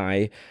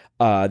 SoFi,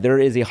 there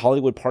is a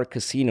Hollywood Park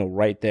casino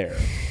right there.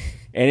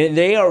 And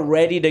they are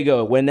ready to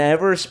go.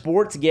 Whenever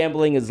sports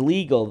gambling is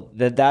legal,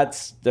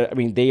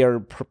 they are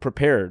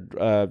prepared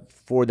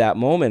for that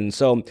moment.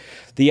 So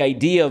the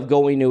idea of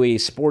going to a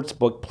sports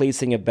book,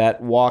 placing a bet,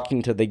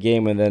 walking to the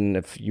game, and then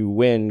if you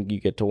win,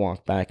 you get to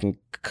walk back and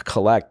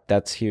collect,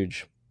 that's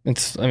huge.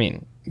 It's,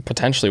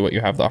 potentially what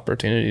you have the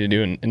opportunity to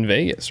do in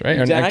Vegas, right?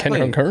 Exactly.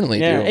 Or currently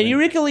do. And you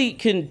really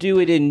can do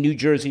it in New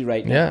Jersey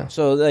right now. Yeah.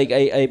 So,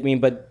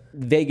 but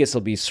Vegas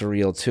will be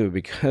surreal too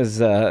because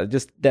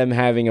just them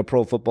having a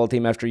pro football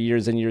team after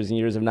years and years and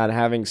years of not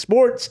having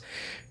sports,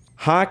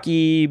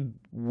 hockey,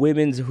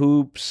 women's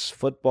hoops,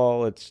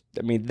 football.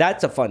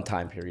 That's a fun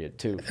time period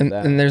too.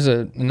 And there's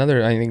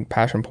another, I think,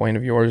 passion point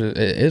of yours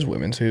is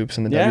women's hoops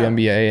and the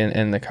WNBA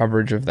and the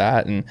coverage of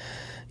that. And,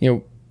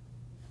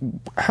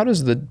 how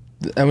does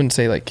I wouldn't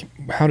say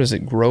how does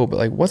it grow,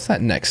 but what's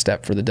that next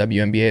step for the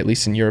WNBA, at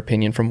least in your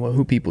opinion, from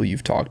who people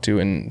you've talked to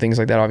and things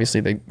like that?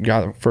 Obviously, they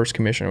got the first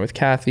commissioner with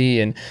Kathy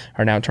and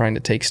are now trying to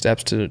take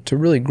steps to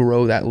really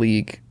grow that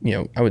league,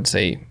 I would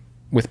say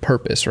with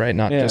purpose, right?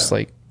 Not just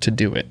to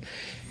do it.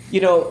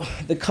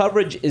 The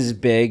coverage is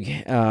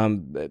big,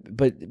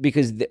 but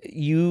because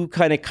you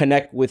kind of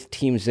connect with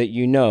teams that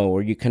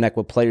or you connect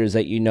with players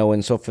that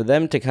and so for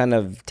them to kind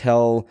of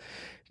tell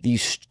the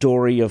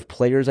story of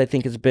players, I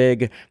think is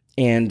big.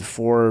 And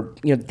for,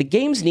 the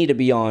games need to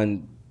be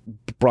on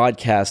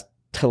broadcast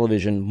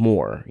television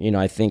more.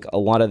 I think a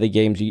lot of the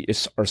games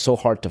are so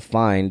hard to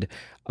find.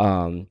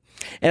 And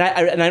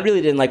I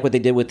really didn't like what they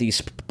did with these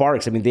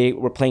Sparks. They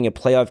were playing a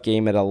playoff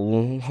game at a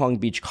Long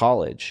Beach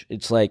college.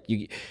 It's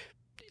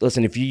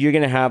listen, if you're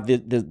going to have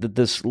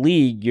this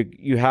league,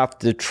 you have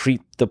to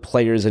treat the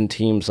players and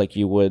teams like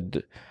you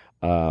would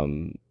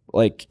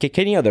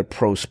any other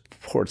pro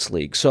sports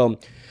league. So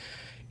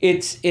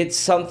it's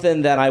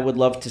something that I would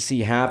love to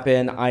see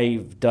happen.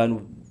 I've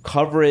done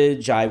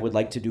coverage. I would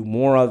like to do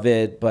more of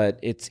it, but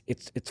it's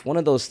one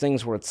of those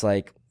things where it's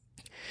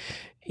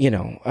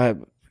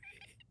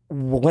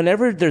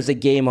whenever there's a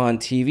game on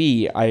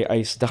TV,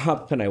 I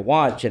stop and I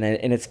watch, and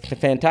it's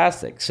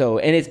fantastic. So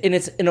and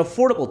it's an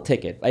affordable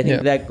ticket. I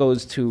think that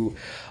goes to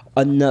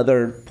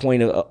another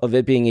point of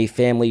it being a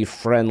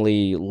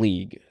family-friendly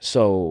league.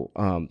 So,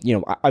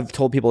 I've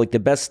told people like the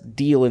best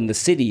deal in the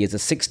city is a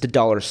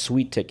 $6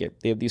 suite ticket.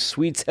 They have these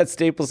suites at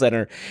Staples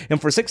Center,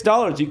 and for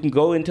 $6 you can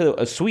go into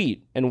a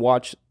suite and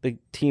watch the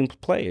team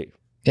play.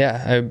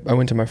 Yeah, I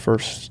went to my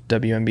first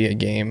WNBA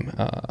game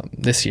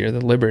this year,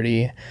 the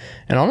Liberty,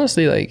 and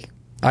honestly, like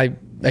I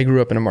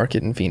grew up in a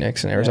market in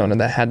Phoenix, in Arizona,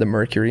 that had the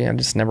Mercury. I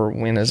just never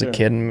went as a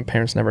kid, and my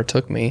parents never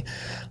took me.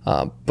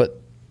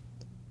 But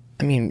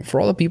I mean, for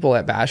all the people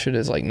that bash it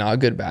as like not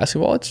good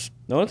basketball, it's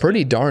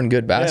pretty darn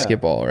good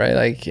basketball, right?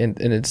 Like, and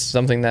it's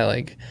something that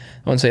like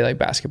I wouldn't say like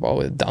basketball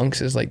with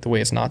dunks is like the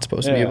way it's not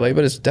supposed to be played,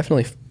 but it's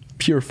definitely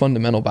pure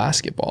fundamental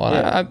basketball.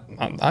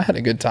 And I had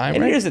a good time.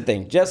 And here's the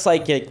thing: just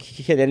like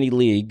hit any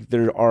league,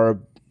 there are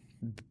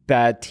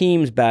bad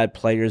teams, bad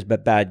players,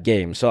 but bad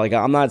games. So like,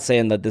 I'm not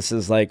saying that this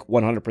is like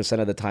 100%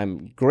 of the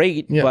time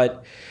great,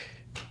 but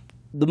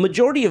the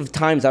majority of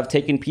times I've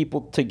taken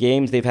people to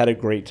games, they've had a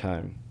great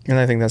time. And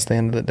I think that's the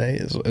end of the day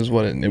is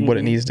what it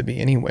needs to be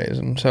anyways.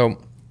 And so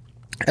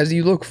as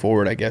you look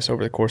forward, I guess,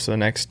 over the course of the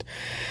next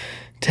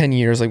 10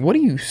 years, like what do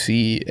you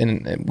see?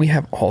 And we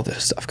have all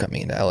this stuff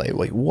coming into LA.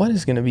 Like what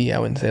is going to be, I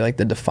would say, like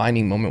the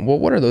defining moment?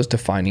 What are those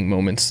defining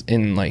moments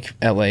in like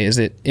LA? Is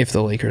it if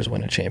the Lakers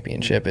win a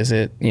championship? Is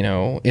it,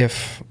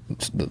 if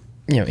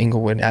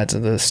Inglewood adds to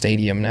the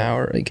stadium now?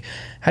 Or like,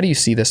 how do you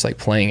see this like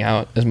playing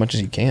out as much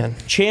as you can?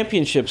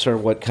 Championships are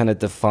what kind of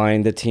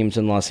define the teams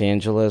in Los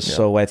Angeles. Yeah.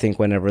 So I think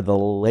whenever the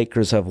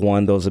Lakers have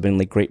won, those have been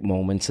like great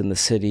moments in the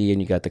city, and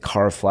you got the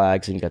car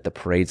flags and you got the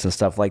parades and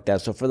stuff like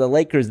that. So for the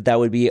Lakers, that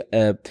would be,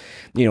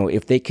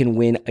 if they can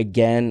win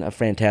again, a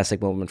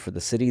fantastic moment for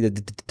the city. The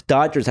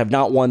Dodgers have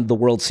not won the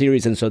World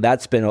Series, and so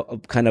that's been a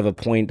kind of a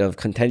point of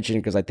contention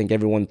because I think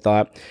everyone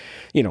thought,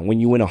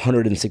 when you win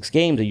 106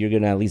 games, you're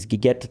going to at least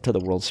get to the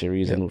World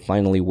Series and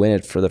finally win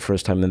it for the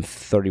first time in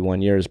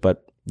 31 years.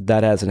 But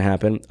that hasn't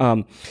happened.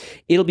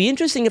 It'll be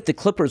interesting if the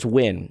Clippers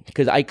win,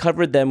 because I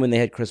covered them when they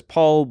had Chris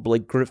Paul,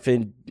 Blake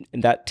Griffin,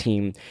 and that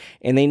team,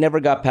 and they never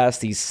got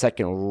past the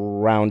second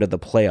round of the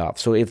playoffs.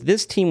 So if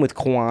this team with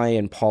Kawhi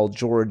and Paul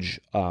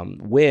George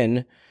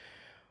win,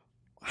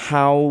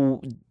 how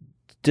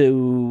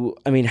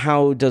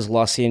does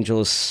Los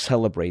Angeles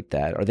celebrate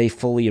that? Are they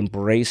fully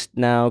embraced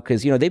now?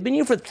 Because, they've been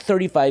here for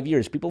 35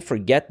 years. People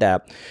forget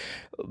that.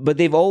 But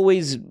they've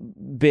always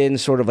been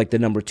sort of like the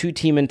number 2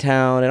 team in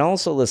town. And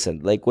also,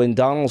 listen, like when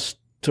Donald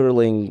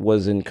Sterling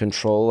was in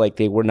control, like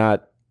they were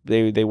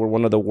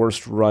one of the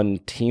worst run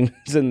teams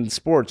in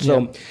sports.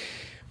 So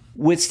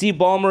with Steve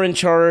Ballmer in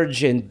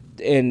charge and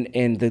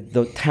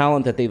the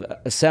talent that they've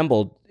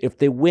assembled, if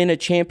they win a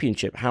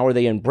championship, how are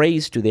they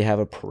embraced? Do they have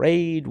a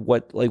parade?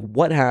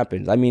 What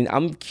happens? I mean,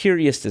 I'm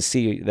curious to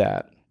see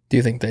that. Do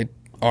you think they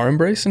are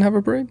embraced and have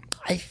a parade?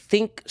 I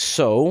think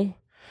so.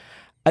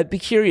 I'd be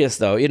curious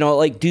though,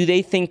 do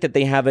they think that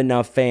they have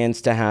enough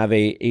fans to have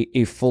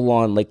a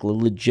full-on like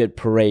legit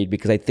parade?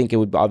 Because I think it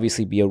would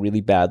obviously be a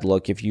really bad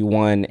look if you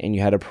won and you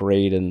had a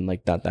parade and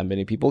like not that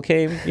many people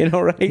came,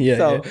 right?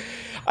 Yeah.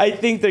 I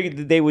think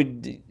they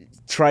would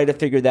try to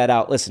figure that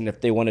out. Listen,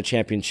 if they won a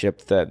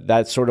championship,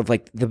 that's sort of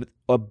like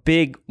a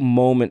big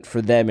moment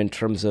for them in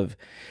terms of,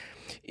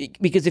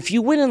 because if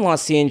you win in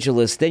Los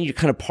Angeles, then you're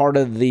kind of part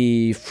of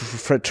the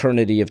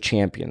fraternity of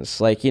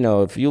champions. Like,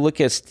 if you look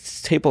at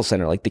Staples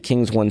Center, like the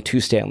Kings won 2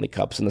 Stanley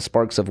Cups and the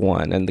Sparks have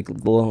won and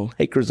the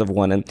Lakers have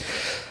won. And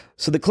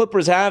so the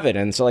Clippers have it.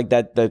 And so like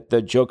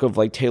the joke of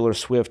like Taylor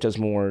Swift has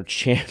more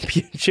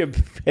championship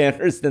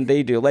banners than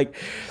they do. Like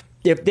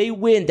if they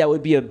win, that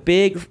would be a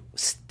big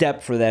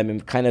step for them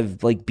in kind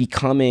of like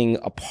becoming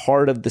a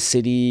part of the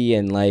city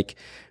and like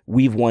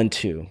we've won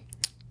too.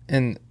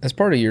 And as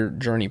part of your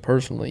journey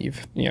personally,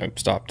 you've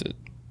stopped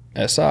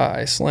at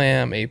SI,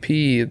 Slam, AP,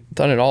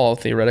 done it all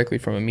theoretically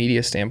from a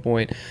media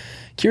standpoint.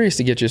 Curious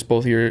to get just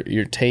both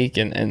your take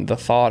and the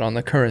thought on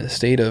the current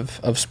state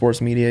of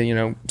sports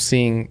media,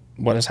 seeing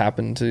what has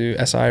happened to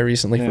SI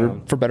recently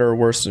for better or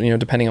worse,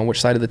 depending on which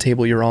side of the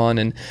table you're on,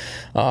 and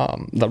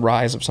the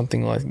rise of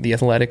something like The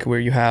Athletic, where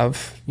you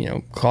have,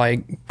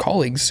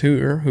 colleagues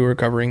who are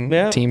covering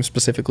teams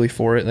specifically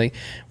for it. Like,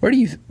 where do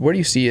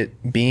you see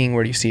it being?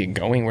 Where do you see it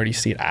going? Where do you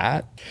see it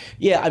at?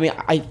 Yeah, I mean,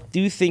 I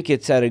do think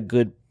it's at a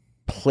good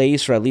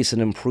place, or at least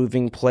an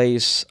improving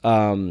place.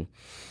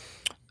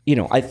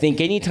 I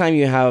think anytime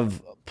you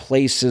have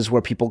places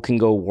where people can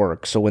go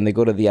work, so when they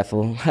go to The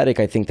Athletic,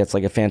 I think that's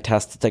like a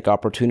fantastic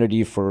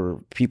opportunity for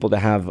people to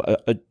have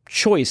a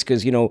choice,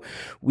 because,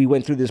 we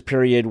went through this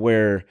period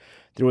where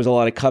there was a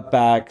lot of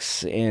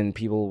cutbacks and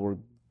people were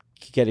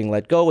getting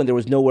let go and there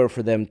was nowhere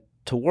for them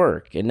to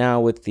work. And now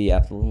with The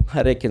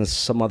Athletic and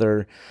some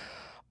other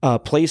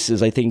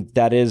places, I think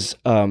that is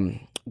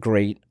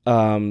great.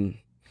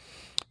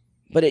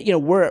 But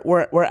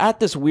we're at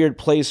this weird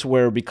place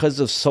where, because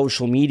of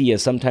social media,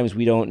 sometimes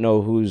we don't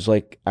know who's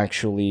like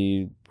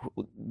actually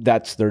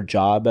that's their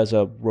job as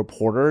a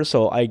reporter.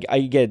 So I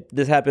get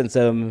this happens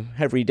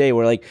every day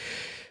where like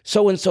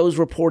so and so's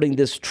reporting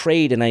this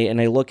trade, and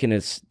I look and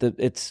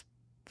it's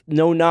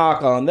no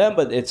knock on them,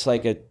 but it's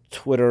like a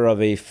Twitter of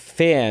a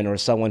fan or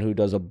someone who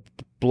does a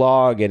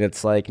blog, and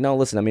it's like, no,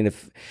 listen, I mean,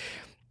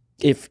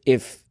 if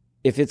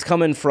it's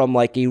coming from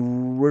like a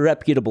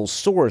reputable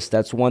source,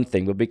 that's one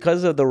thing. But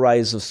because of the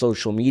rise of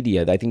social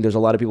media, I think there's a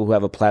lot of people who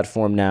have a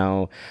platform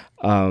now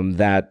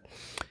that,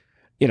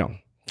 you know,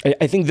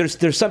 I think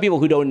there's some people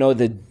who don't know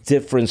the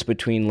difference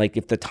between like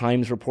if the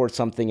Times reports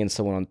something and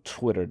someone on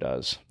Twitter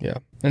does. Yeah.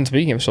 And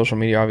speaking of social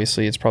media,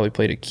 obviously it's probably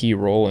played a key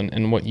role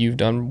in what you've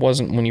done.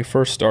 Wasn't when you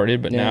first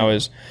started, but now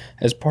as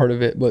part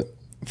of it. But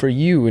for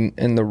you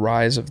and the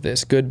rise of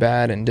this, good,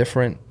 bad, and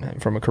different,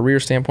 from a career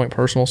standpoint,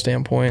 personal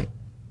standpoint,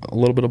 a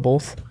little bit of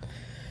both?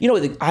 You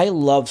know, I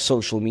love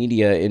social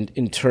media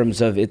in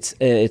terms of it's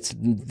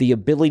the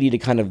ability to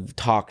kind of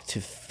talk to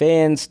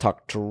fans,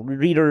 talk to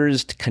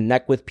readers, to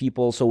connect with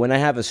people. So when I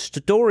have a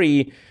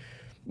story,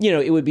 you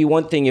know, it would be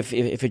one thing if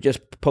it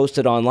just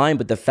posted online,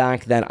 but the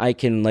fact that I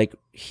can like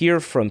hear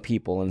from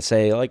people and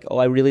say like, oh,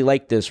 I really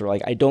like this, or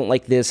like, I don't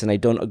like this and I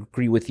don't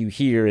agree with you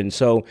here. And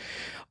so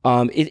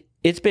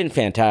it's been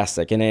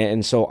fantastic.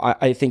 And so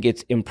I think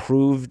it's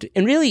improved.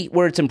 And really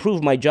where it's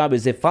improved my job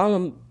is if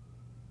I'm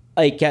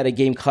like at a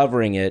game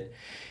covering it,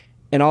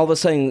 and all of a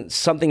sudden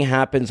something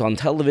happens on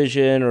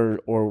television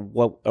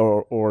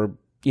or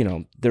you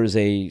know, there's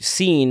a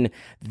scene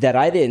that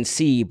I didn't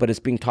see, but it's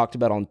being talked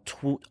about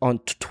on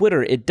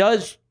Twitter. It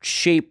does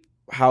shape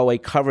how I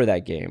cover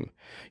that game,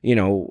 you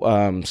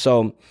know.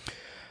 So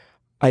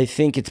I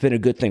think it's been a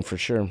good thing for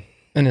sure.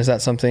 And is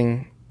that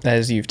something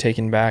as you've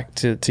taken back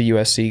to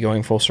USC,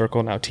 going full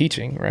circle now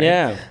teaching, right?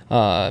 Yeah.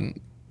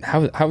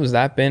 How has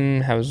that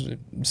been? How's it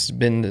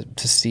been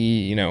to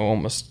see, you know,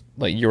 almost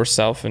like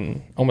yourself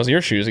in almost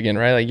your shoes again,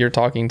 right? Like you're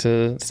talking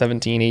to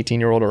 17,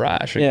 18-year-old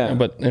Arash,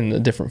 but in a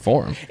different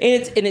form.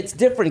 And it's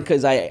different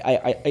because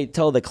I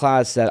tell the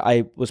class that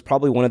I was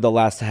probably one of the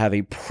last to have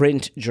a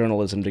print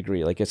journalism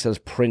degree. Like it says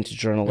print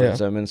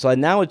journalism. And so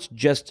now it's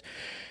just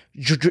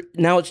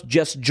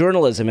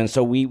journalism. And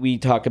so we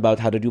talk about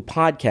how to do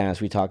podcasts.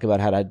 We talk about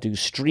how to do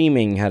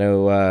streaming, how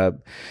to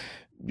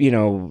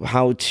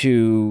how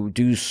to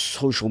do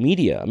social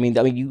media. I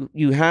mean,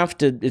 you have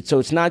to. So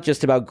it's not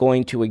just about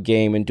going to a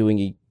game and doing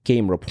a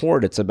game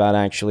report. It's about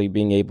actually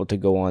being able to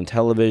go on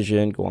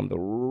television, go on the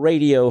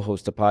radio,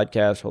 host a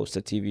podcast, host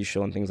a TV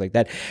show, and things like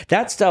that.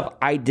 That stuff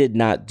I did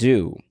not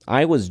do.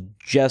 I was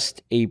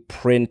just a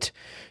print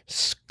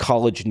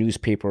college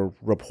newspaper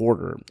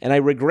reporter. And I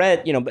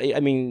regret,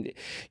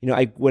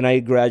 when I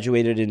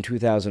graduated in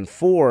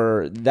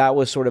 2004, that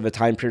was sort of a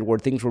time period where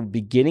things were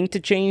beginning to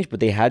change, but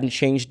they hadn't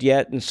changed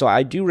yet. And so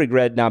I do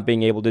regret not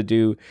being able to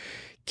do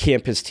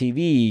campus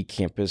TV,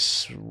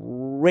 campus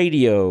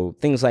radio,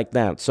 things like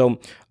that. So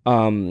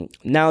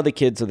now the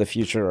kids of the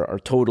future are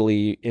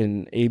totally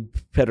in a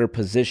better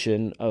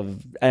position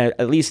of,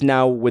 at least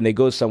now when they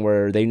go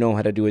somewhere, they know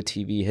how to do a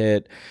TV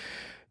hit,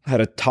 how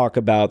to talk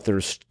about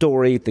their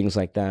story, things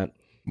like that.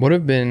 What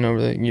have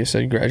been you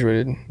said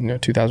graduated,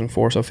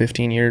 2004, so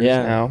 15 years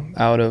now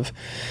out of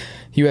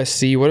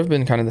USC. What have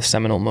been kind of the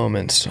seminal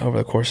moments over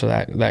the course of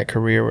that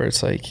career where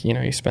it's like,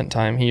 you spent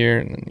time here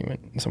and then you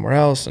went somewhere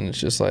else and it's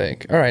just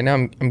like, all right, now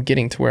I'm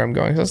getting to where I'm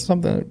going. That's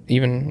something that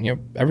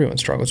even, everyone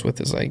struggles with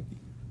is like,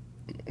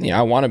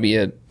 I want to be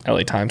a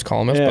LA Times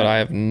columnist, but I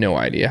have no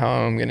idea how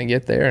I'm going to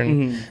get there.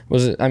 And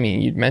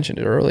you mentioned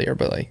it earlier,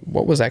 but like,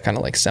 what was that kind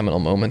of like seminal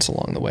moments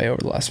along the way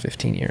over the last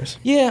 15 years?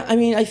 Yeah,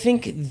 I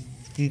think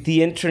the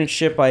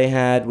internship I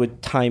had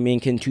with Time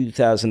Inc. in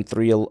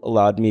 2003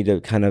 allowed me to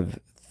kind of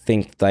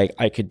think like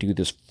I could do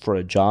this for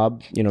a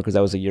job, because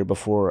that was a year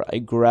before I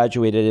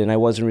graduated and I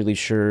wasn't really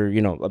sure,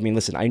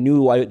 listen, I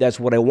knew that's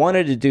what I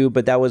wanted to do,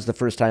 but that was the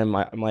first time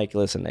I'm like,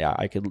 listen,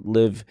 I could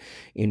live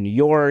in New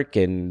York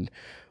and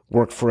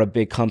work for a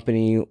big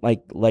company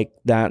like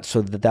that.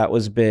 So that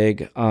was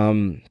big.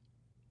 I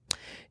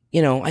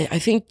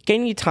think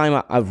any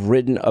time I've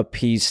written a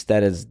piece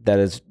that is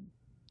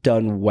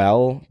done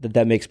well,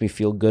 that makes me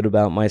feel good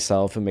about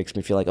myself and makes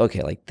me feel like,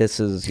 okay, like this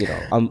is,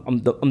 I'm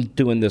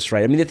doing this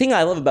right. I mean, the thing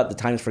I love about the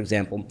Times, for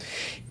example,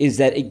 is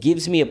that it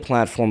gives me a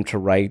platform to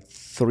write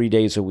 3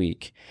 days a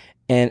week.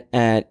 And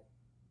at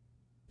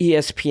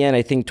ESPN,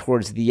 I think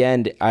towards the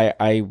end,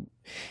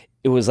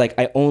 it was like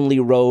I only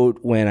wrote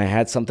when I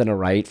had something to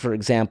write. For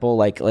example,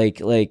 like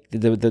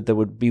there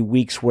would be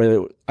weeks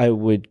where I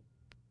would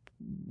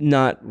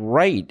not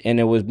write, and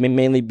it was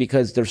mainly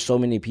because there's so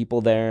many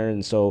people there.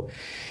 And so,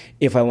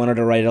 if I wanted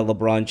to write a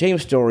LeBron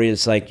James story,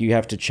 it's like you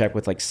have to check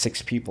with like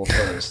 6 people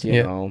first,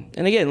 you know.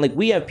 And again, like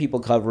we have people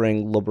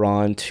covering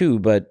LeBron too,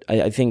 but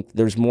I think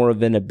there's more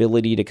of an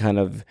ability to kind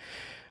of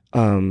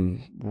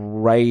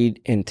write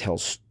and tell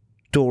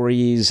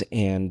stories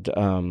and.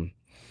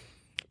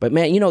 But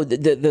man,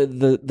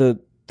 the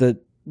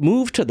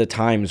move to the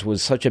Times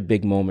was such a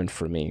big moment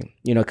for me,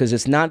 because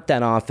it's not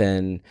that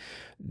often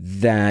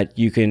that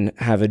you can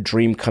have a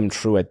dream come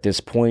true at this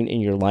point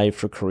in your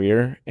life or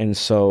career. And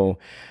so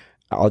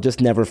I'll just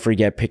never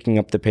forget picking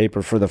up the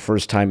paper for the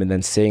first time and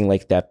then seeing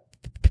like that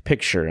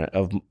picture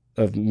of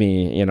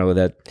me,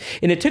 that,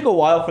 and it took a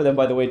while for them,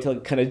 by the way, to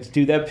kind of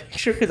do that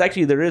picture, because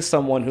actually there is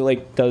someone who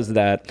like does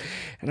that.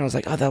 And I was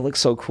like, oh, that looks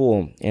so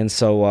cool. And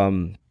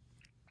so,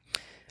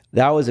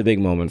 That was a big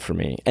moment for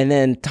me. And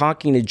then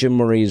talking to Jim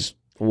Murray's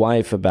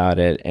wife about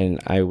it, and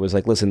I was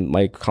like, listen,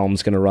 my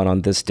column's going to run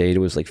on this date. It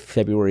was like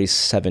February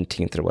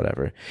 17th or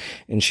whatever.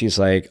 And she's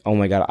like, oh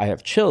my God, I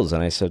have chills.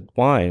 And I said,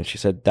 why? And she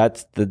said,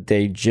 that's the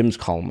day Jim's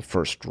column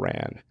first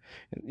ran,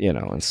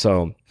 and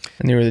so.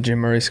 And you were the Jim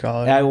Murray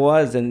scholar. I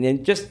was.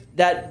 And just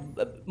that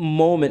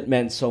moment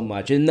meant so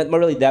much. And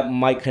that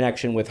my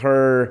connection with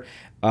her,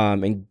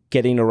 and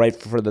getting to write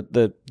for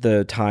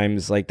the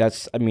Times, like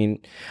that's, I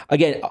mean,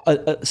 again,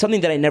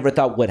 something that I never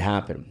thought would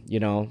happen,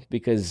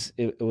 because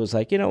it was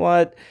like, you know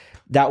what,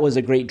 that was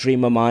a great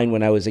dream of mine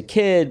when I was a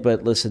kid,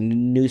 but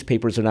listen,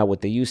 newspapers are not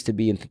what they used to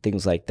be and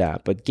things like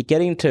that. But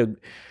getting to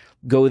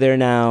go there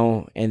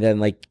now, and then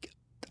like,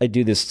 I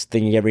do this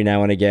thing every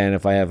now and again.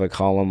 If I have a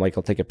column, like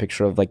I'll take a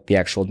picture of like the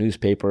actual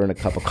newspaper and a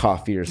cup of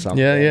coffee or something.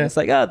 Yeah. It's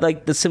like,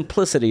 like the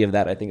simplicity of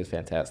that, I think, is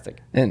fantastic.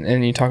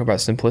 And you talk about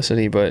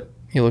simplicity, but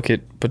you look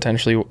at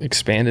potentially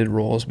expanded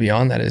roles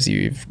beyond that as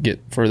you get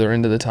further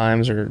into the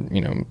Times, or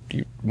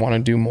you want to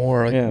do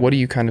more. Like, what do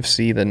you kind of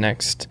see the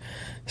next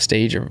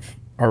stage of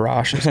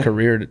Arash's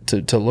career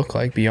to look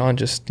like beyond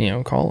just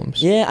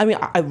columns? Yeah, I mean,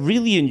 I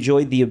really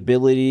enjoyed the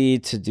ability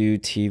to do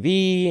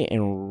TV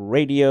and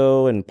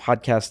radio and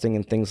podcasting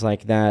and things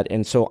like that.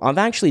 And so I've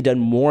actually done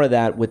more of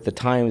that with the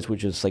Times,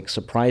 which is like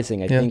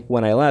surprising. I think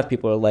when I left,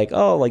 people are like,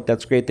 oh, like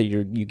that's great that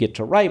you get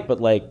to write, but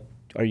like,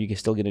 are you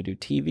still going to do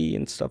TV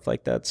and stuff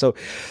like that? So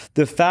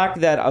the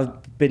fact that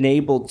I've been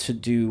able to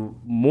do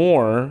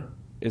more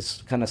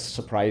is kind of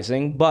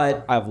surprising,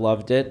 but I've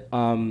loved it.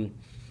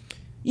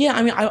 Yeah,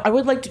 I mean, I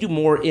would like to do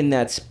more in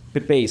that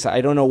space.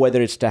 I don't know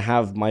whether it's to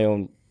have my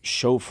own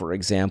show, for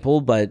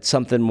example, but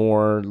something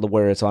more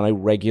where it's on a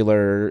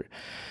regular,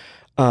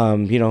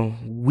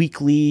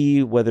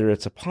 weekly, whether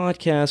it's a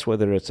podcast,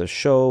 whether it's a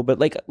show. But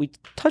like we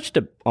touched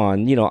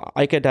on,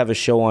 I could have a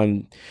show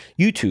on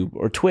YouTube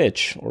or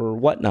Twitch or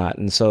whatnot.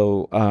 And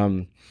so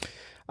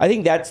I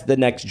think that's the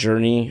next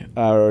journey,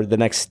 or the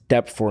next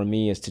step for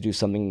me, is to do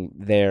something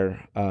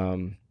there.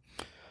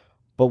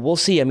 But we'll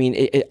see. I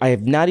mean, I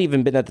have not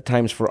even been at the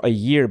Times for a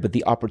year, but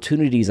the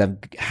opportunities I've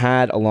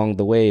had along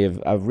the way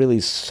have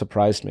really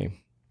surprised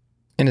me.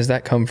 And does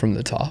that come from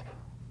the top?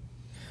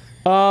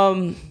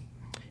 No,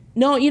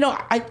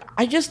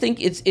 I just think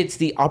it's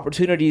the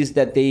opportunities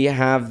that they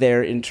have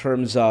there in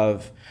terms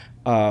of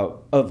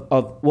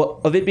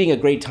it being a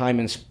great time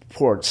in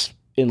sports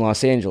in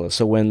Los Angeles.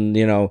 So when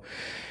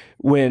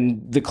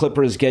the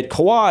Clippers get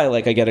Kawhi,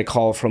 like I get a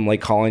call from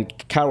like Colin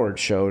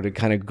Cowherd's show to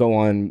kind of go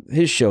on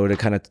his show to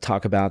kind of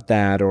talk about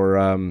that, or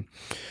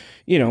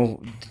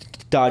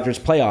Dodgers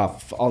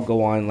playoff, I'll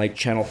go on like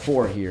Channel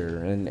 4 here,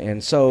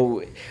 and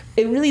so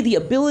it really, the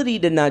ability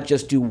to not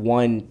just do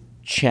one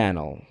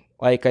channel.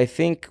 Like I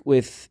think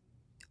with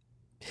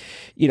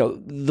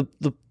the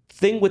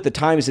thing with the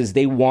Times is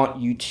they want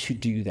you to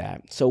do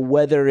that. So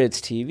whether it's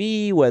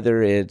TV,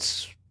 whether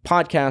it's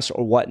podcasts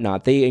or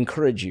whatnot, they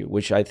encourage you,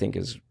 which I think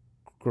is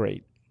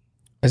great.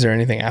 Is there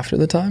anything after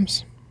the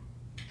Times?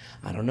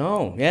 I don't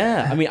know.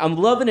 Yeah. I mean, I'm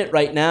loving it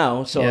right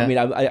now. So, I mean,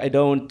 I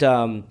don't,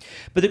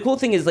 but the cool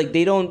thing is like,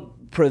 they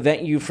don't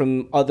prevent you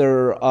from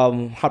other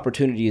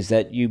opportunities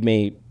that you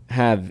may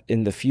have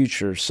in the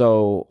future.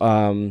 So,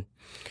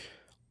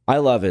 I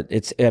love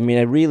it. I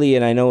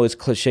know it's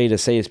cliche to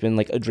say it's been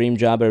like a dream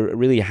job, but it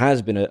really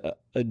has been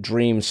a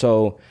dream.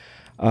 So,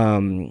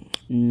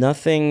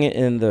 nothing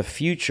in the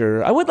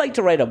future. I would like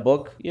to write a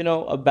book,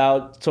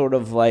 about sort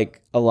of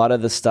like a lot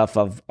of the stuff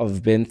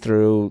I've been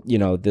through,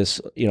 this,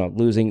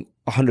 losing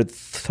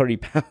 130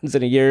 pounds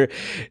in a year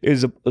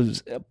is a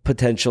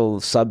potential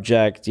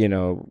subject,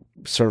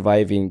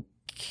 surviving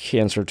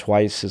cancer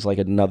twice is like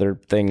another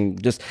thing.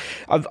 Just,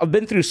 I've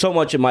been through so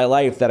much in my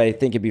life that I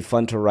think it'd be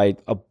fun to write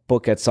a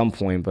book at some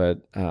point, but,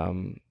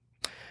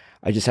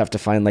 I just have to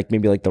find like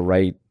maybe like the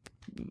right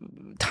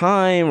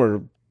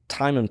time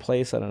and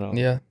place. I don't know.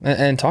 Yeah.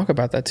 And talk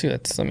about that too.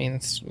 It's a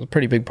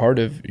pretty big part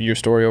of your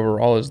story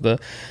overall, is the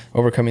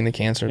overcoming the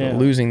cancer, the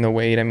losing the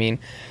weight. I mean,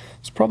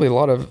 it's probably a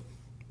lot of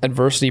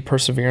adversity,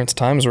 perseverance,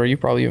 times where you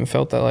probably even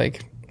felt that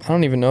like, I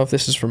don't even know if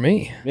this is for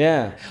me.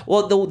 Yeah.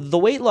 Well, the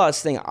weight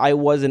loss thing, I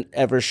wasn't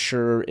ever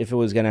sure if it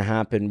was going to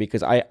happen,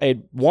 because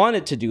I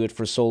wanted to do it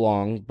for so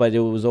long, but it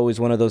was always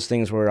one of those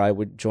things where I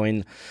would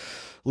join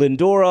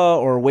Lindora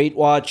or Weight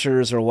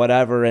Watchers or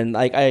whatever, and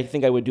like I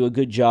think I would do a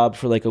good job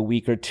for like a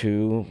week or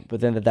two, but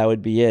then that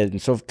would be it.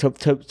 And so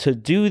to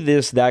do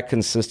this that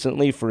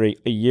consistently for a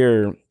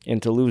year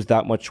and to lose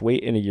that much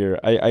weight in a year,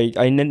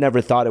 I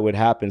never thought it would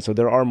happen. So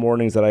there are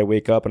mornings that I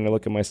wake up and I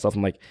look at myself,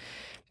 I'm like,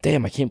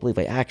 damn, I can't believe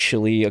I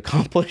actually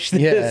accomplished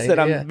this,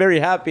 and I'm very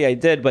happy I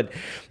did. But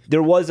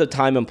there was a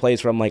time and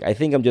place where I'm like, I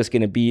think I'm just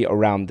going to be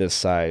around this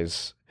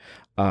size.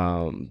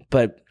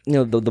 But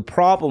the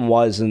problem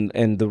was,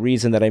 and the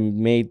reason that I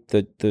made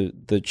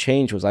the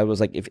change was, I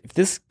was like, if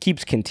this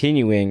keeps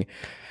continuing,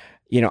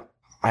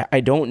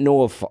 I don't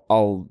know if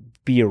I'll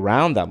be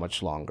around that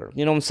much longer.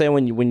 You know what I'm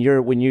saying? When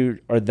you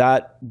are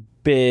that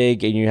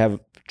big and you have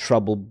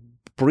trouble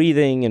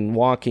breathing and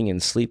walking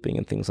and sleeping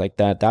and things like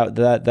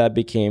that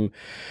became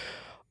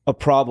a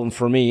problem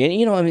for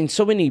me. And, I mean,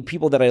 so many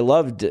people that I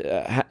loved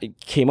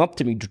came up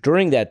to me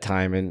during that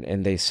time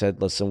and they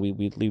said, listen,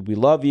 we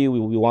love you.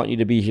 We want you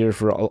to be here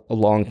for a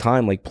long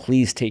time. Like,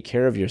 please take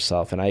care of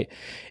yourself. And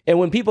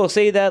when people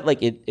say that,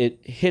 like it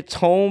hits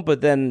home,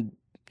 but then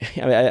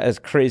I mean, as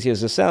crazy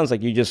as it sounds,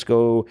 like you just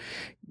go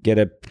get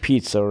a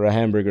pizza or a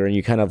hamburger and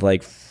you kind of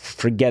like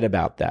forget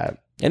about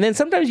that. And then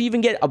sometimes you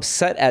even get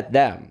upset at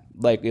them.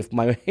 Like if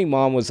my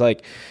mom was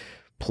like,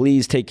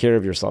 please take care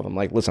of yourself. I'm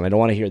like, listen, I don't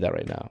want to hear that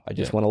right now. I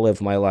just want to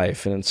live my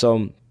life. And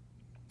so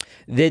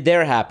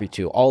they're happy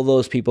to. All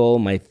those people,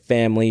 my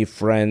family,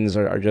 friends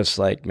are just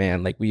like,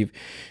 man, like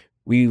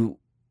we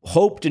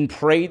hoped and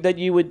prayed that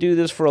you would do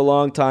this for a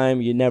long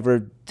time. You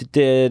never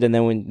did. And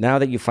then now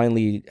that you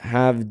finally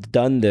have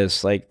done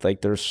this, like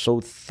they're so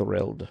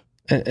thrilled.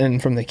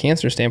 And from the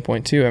cancer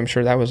standpoint too, I'm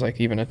sure that was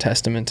like even a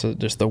testament to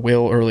just the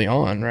will early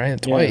on,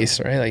 right? Twice,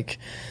 right? Like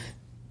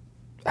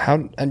how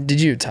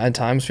did you at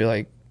times feel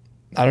like,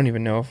 I don't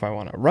even know if I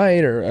want to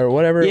write or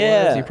whatever it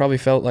was. You probably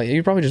felt like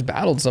you probably just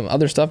battled some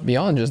other stuff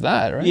beyond just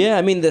that, right? Yeah,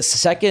 I mean, the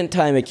second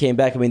time it came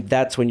back, I mean,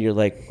 that's when you're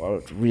like,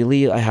 oh,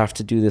 really? I have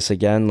to do this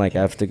again? Like, I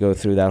have to go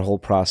through that whole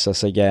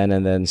process again?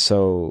 And then,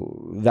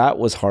 so that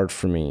was hard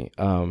for me.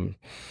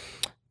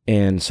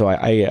 And so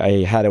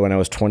I had it when I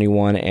was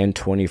 21 and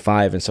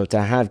 25. And so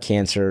to have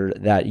cancer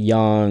that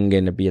young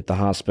and to be at the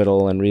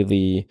hospital and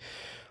really,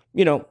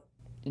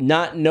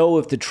 not know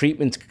if the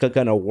treatment's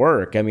going to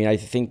work. I mean, I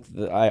think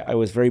I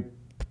was very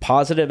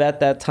positive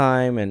at that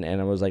time, and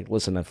I was like,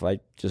 listen, if I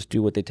just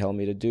do what they tell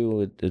me to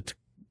do, it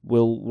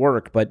will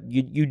work, but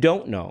you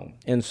don't know.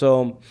 And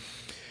so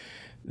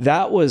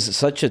that was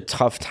such a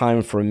tough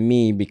time for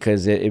me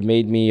because it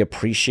made me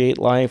appreciate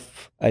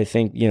life. I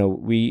think,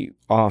 we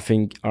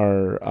often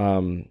are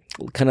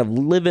kind of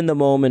live in the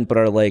moment, but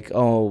are like,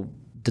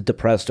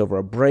 depressed over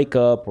a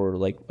breakup or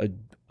like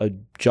a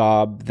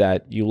job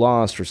that you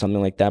lost or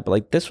something like that. But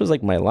like, this was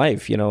like my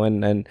life,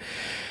 and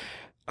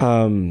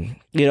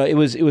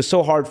it was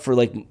so hard for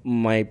like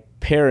my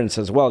parents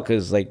as well.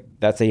 Cause like,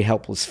 that's a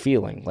helpless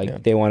feeling.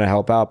 Like they want to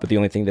help out, but the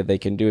only thing that they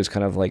can do is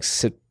kind of like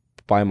sit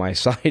by my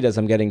side as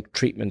I'm getting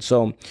treatment.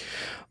 So,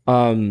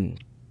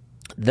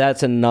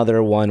 that's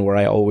another one where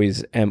I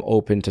always am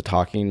open to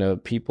talking to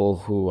people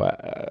who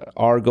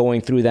are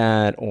going through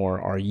that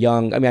or are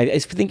young. I mean, I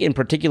think in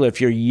particular,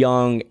 if you're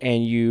young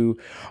and you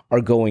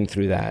are going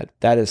through that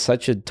is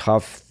such a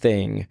tough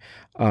thing.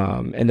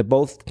 And the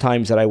both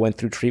times that I went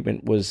through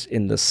treatment was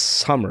in the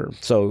summer.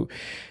 So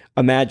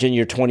imagine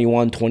you're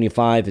 21,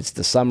 25, it's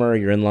the summer,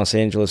 you're in Los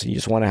Angeles and you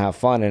just want to have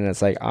fun. And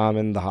it's like, I'm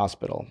in the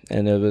hospital.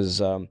 And it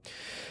was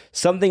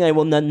something I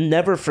will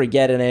never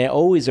forget. And I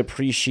always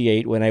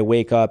appreciate when I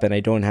wake up and I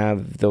don't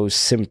have those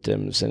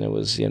symptoms. And it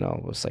was, it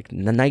was like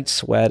night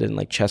sweat and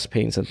like chest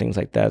pains and things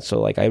like that.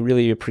 So like, I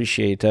really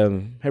appreciate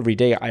every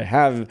day I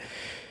have,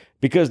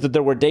 because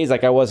there were days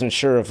like I wasn't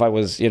sure if I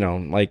was,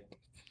 like,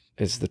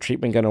 is the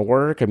treatment going to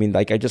work? I mean,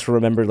 like, I just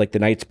remember like the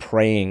nights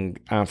praying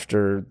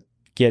after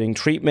getting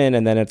treatment.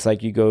 And then it's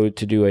like, you go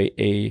to do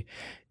a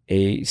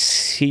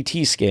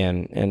CT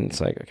scan and it's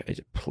like, okay,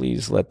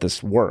 please let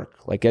this work.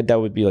 Like that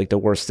would be like the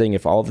worst thing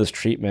if all this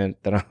treatment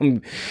that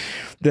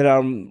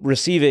I'm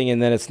receiving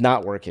and then it's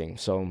not working.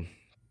 So,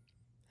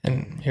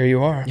 and here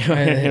you are.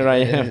 Here I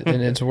am.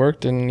 And it's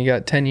worked, and you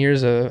got 10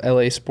 years of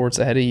LA sports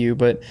ahead of you.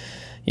 But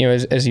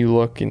as you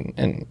look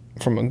and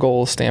from a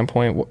goal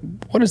standpoint,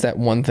 what is that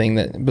one thing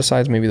that,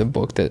 besides maybe the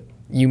book, that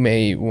you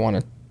may want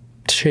to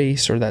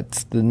chase, or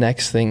that's the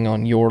next thing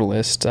on your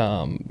list?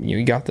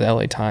 You got the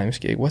LA Times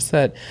gig. What's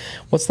that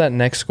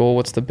next goal?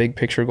 What's the big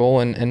picture goal?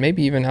 And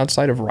maybe even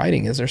outside of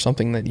writing, is there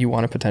something that you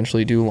want to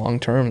potentially do long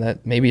term,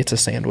 that maybe it's a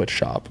sandwich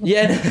shop?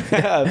 Yeah,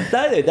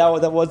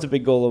 that was a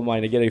big goal of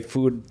mine, to get a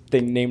food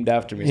thing named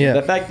after me. So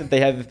the fact that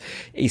they have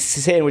a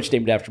sandwich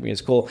named after me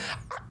is cool.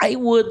 I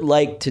would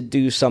like to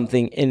do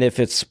something, and if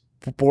it's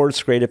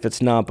sports, great. If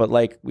it's not, but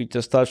like we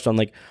just touched on,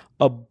 like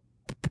a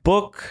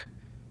book,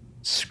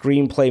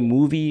 screenplay,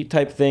 movie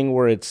type thing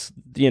where it's,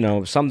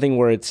 something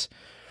where it's,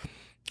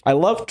 I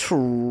love to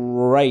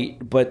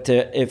write, but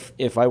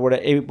if I were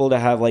able to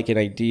have like an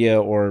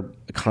idea or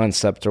a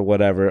concept or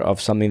whatever of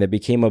something that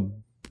became a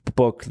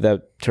book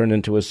that turned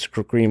into a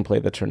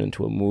screenplay that turned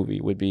into a movie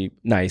would be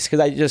nice. Because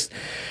I just,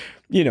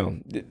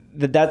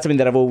 that's something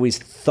that I've always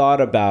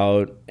thought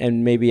about,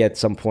 and maybe at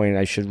some point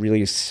I should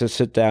really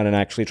sit down and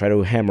actually try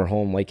to hammer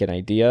home like an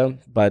idea.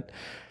 But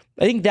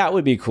I think that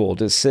would be cool,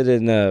 to sit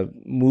in a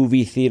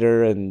movie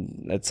theater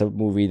and it's a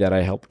movie that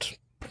I helped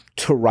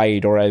to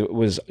write, or I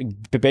was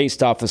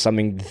based off of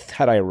something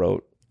that I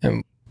wrote.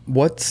 And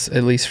what's,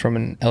 at least from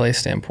an LA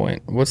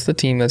standpoint, what's the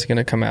team that's going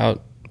to come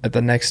out over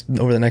the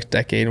next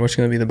decade? What's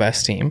going to be the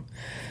best team?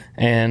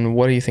 And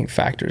what do you think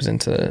factors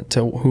into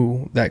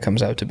who that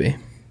comes out to be?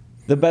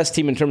 The best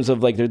team in terms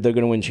of like they're going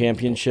to win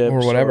championships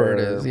or whatever it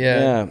is.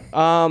 Yeah.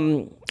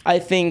 I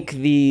think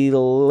the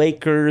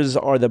Lakers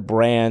are the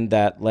brand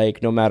that,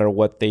 like, no matter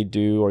what they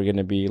do, are going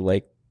to be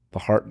like the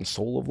heart and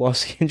soul of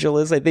Los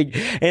Angeles, I think.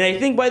 And I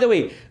think, by the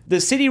way, the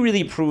city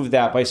really proved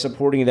that by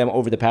supporting them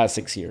over the past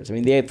 6 years. I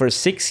mean, for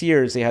 6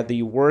 years, they had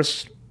the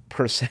worst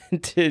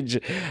percentage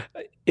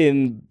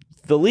in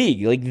the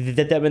league. Like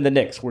them and the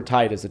Knicks were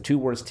tied as the two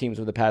worst teams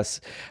of the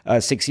past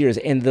 6 years,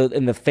 and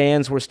the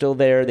fans were still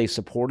there. They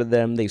supported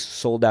them. They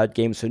sold out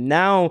games. So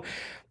now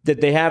that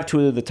they have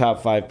two of the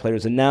top 5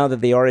 players, and now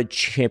that they are a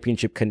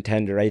championship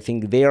contender, I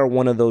think they are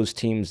one of those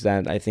teams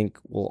that I think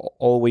will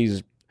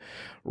always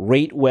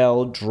rate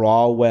well,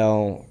 draw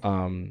well.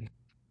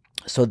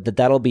 So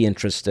that'll be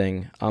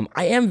interesting.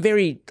 I am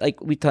very, like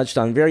we touched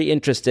on, very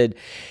interested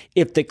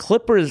if the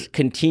Clippers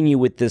continue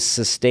with this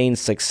sustained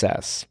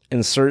success,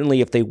 and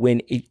certainly if they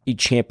win a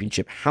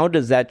championship, how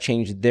does that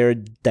change their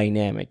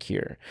dynamic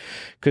here?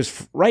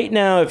 Because right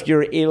now, if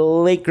you're a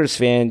Lakers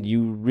fan,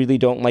 you really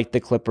don't like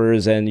the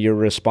Clippers, and your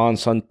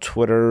response on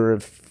Twitter,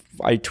 if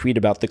I tweet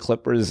about the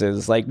Clippers,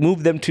 is like,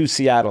 move them to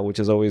Seattle, which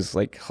is always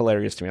like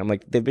hilarious to me. I'm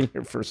like, they've been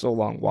here for so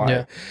long.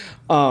 Why?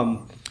 Yeah.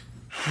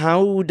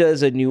 How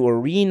does a new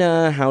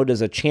arena, how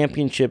does a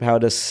championship, how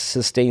does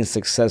sustained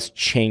success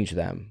change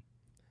them?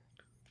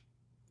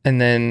 And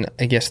then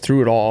I guess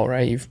through it all,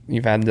 right,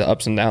 you've had the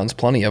ups and downs,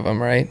 plenty of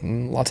them, right?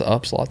 And lots of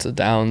ups, lots of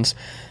downs.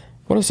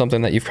 What is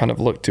something that you've kind of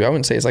looked to? I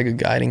wouldn't say it's like a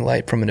guiding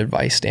light from an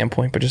advice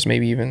standpoint, but just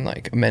maybe even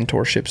like a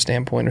mentorship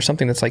standpoint, or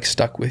something that's like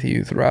stuck with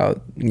you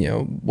throughout, you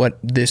know, what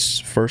this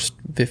first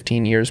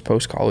 15 years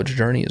post-college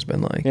journey has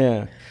been like.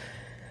 Yeah.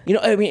 You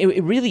know, I mean,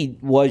 it really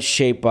was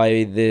shaped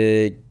by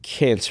the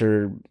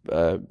cancer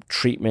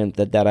treatment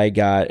that I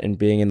got, and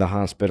being in the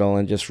hospital,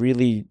 and just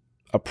really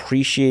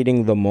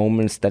appreciating the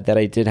moments that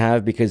I did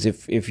have. Because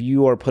if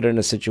you are put in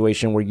a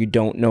situation where you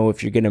don't know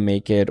if you're going to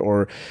make it,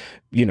 or,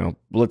 you know,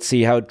 let's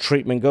see how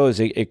treatment goes,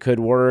 it could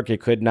work,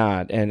 it could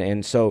not.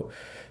 And so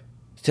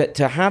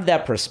to have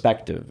that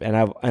perspective,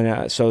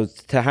 so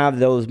to have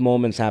those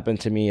moments happen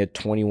to me at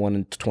 21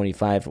 and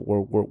 25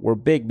 were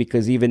big,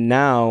 because even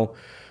now,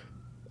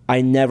 I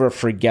never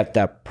forget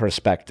that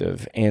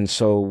perspective. And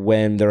so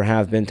when there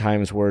have been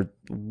times where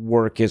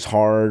work is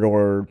hard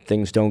or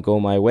things don't go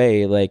my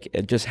way, like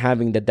just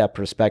having that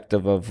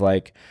perspective of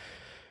like,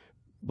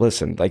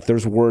 listen, like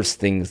there's worse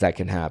things that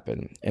can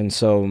happen. And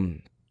so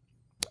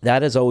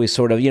that is always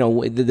sort of, you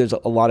know, there's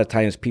a lot of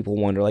times people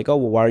wonder like, oh,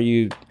 well, why are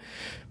you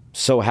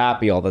so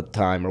happy all the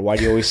time? Or why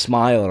do you always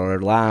smile or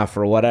laugh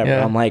or whatever?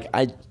 Yeah. I'm like,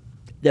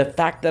 the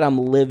fact that I'm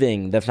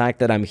living, the fact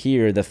that I'm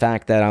here, the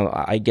fact that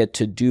I get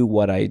to do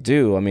what I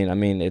do. I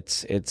mean,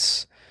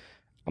 it's,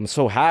 I'm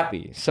so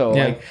happy. So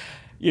like,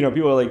 you know,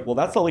 people are like, well,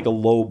 that's not like a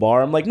low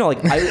bar. I'm like, no,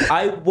 like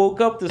I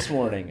woke up this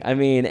morning. I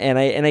mean, and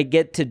I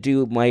get to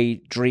do my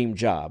dream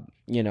job,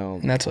 you know.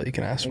 And that's all you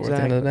can ask for at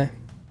the end of the day.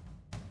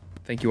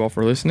 Thank you all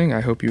for listening.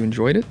 I hope you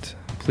enjoyed it.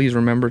 Please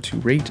remember to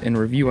rate and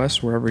review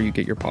us wherever you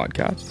get your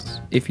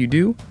podcasts. If you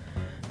do,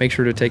 make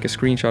sure to take a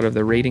screenshot of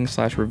the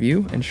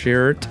rating/review and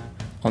share it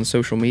on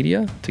social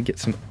media to get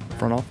some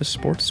front office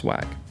sports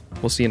swag.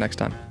 We'll see you next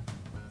time.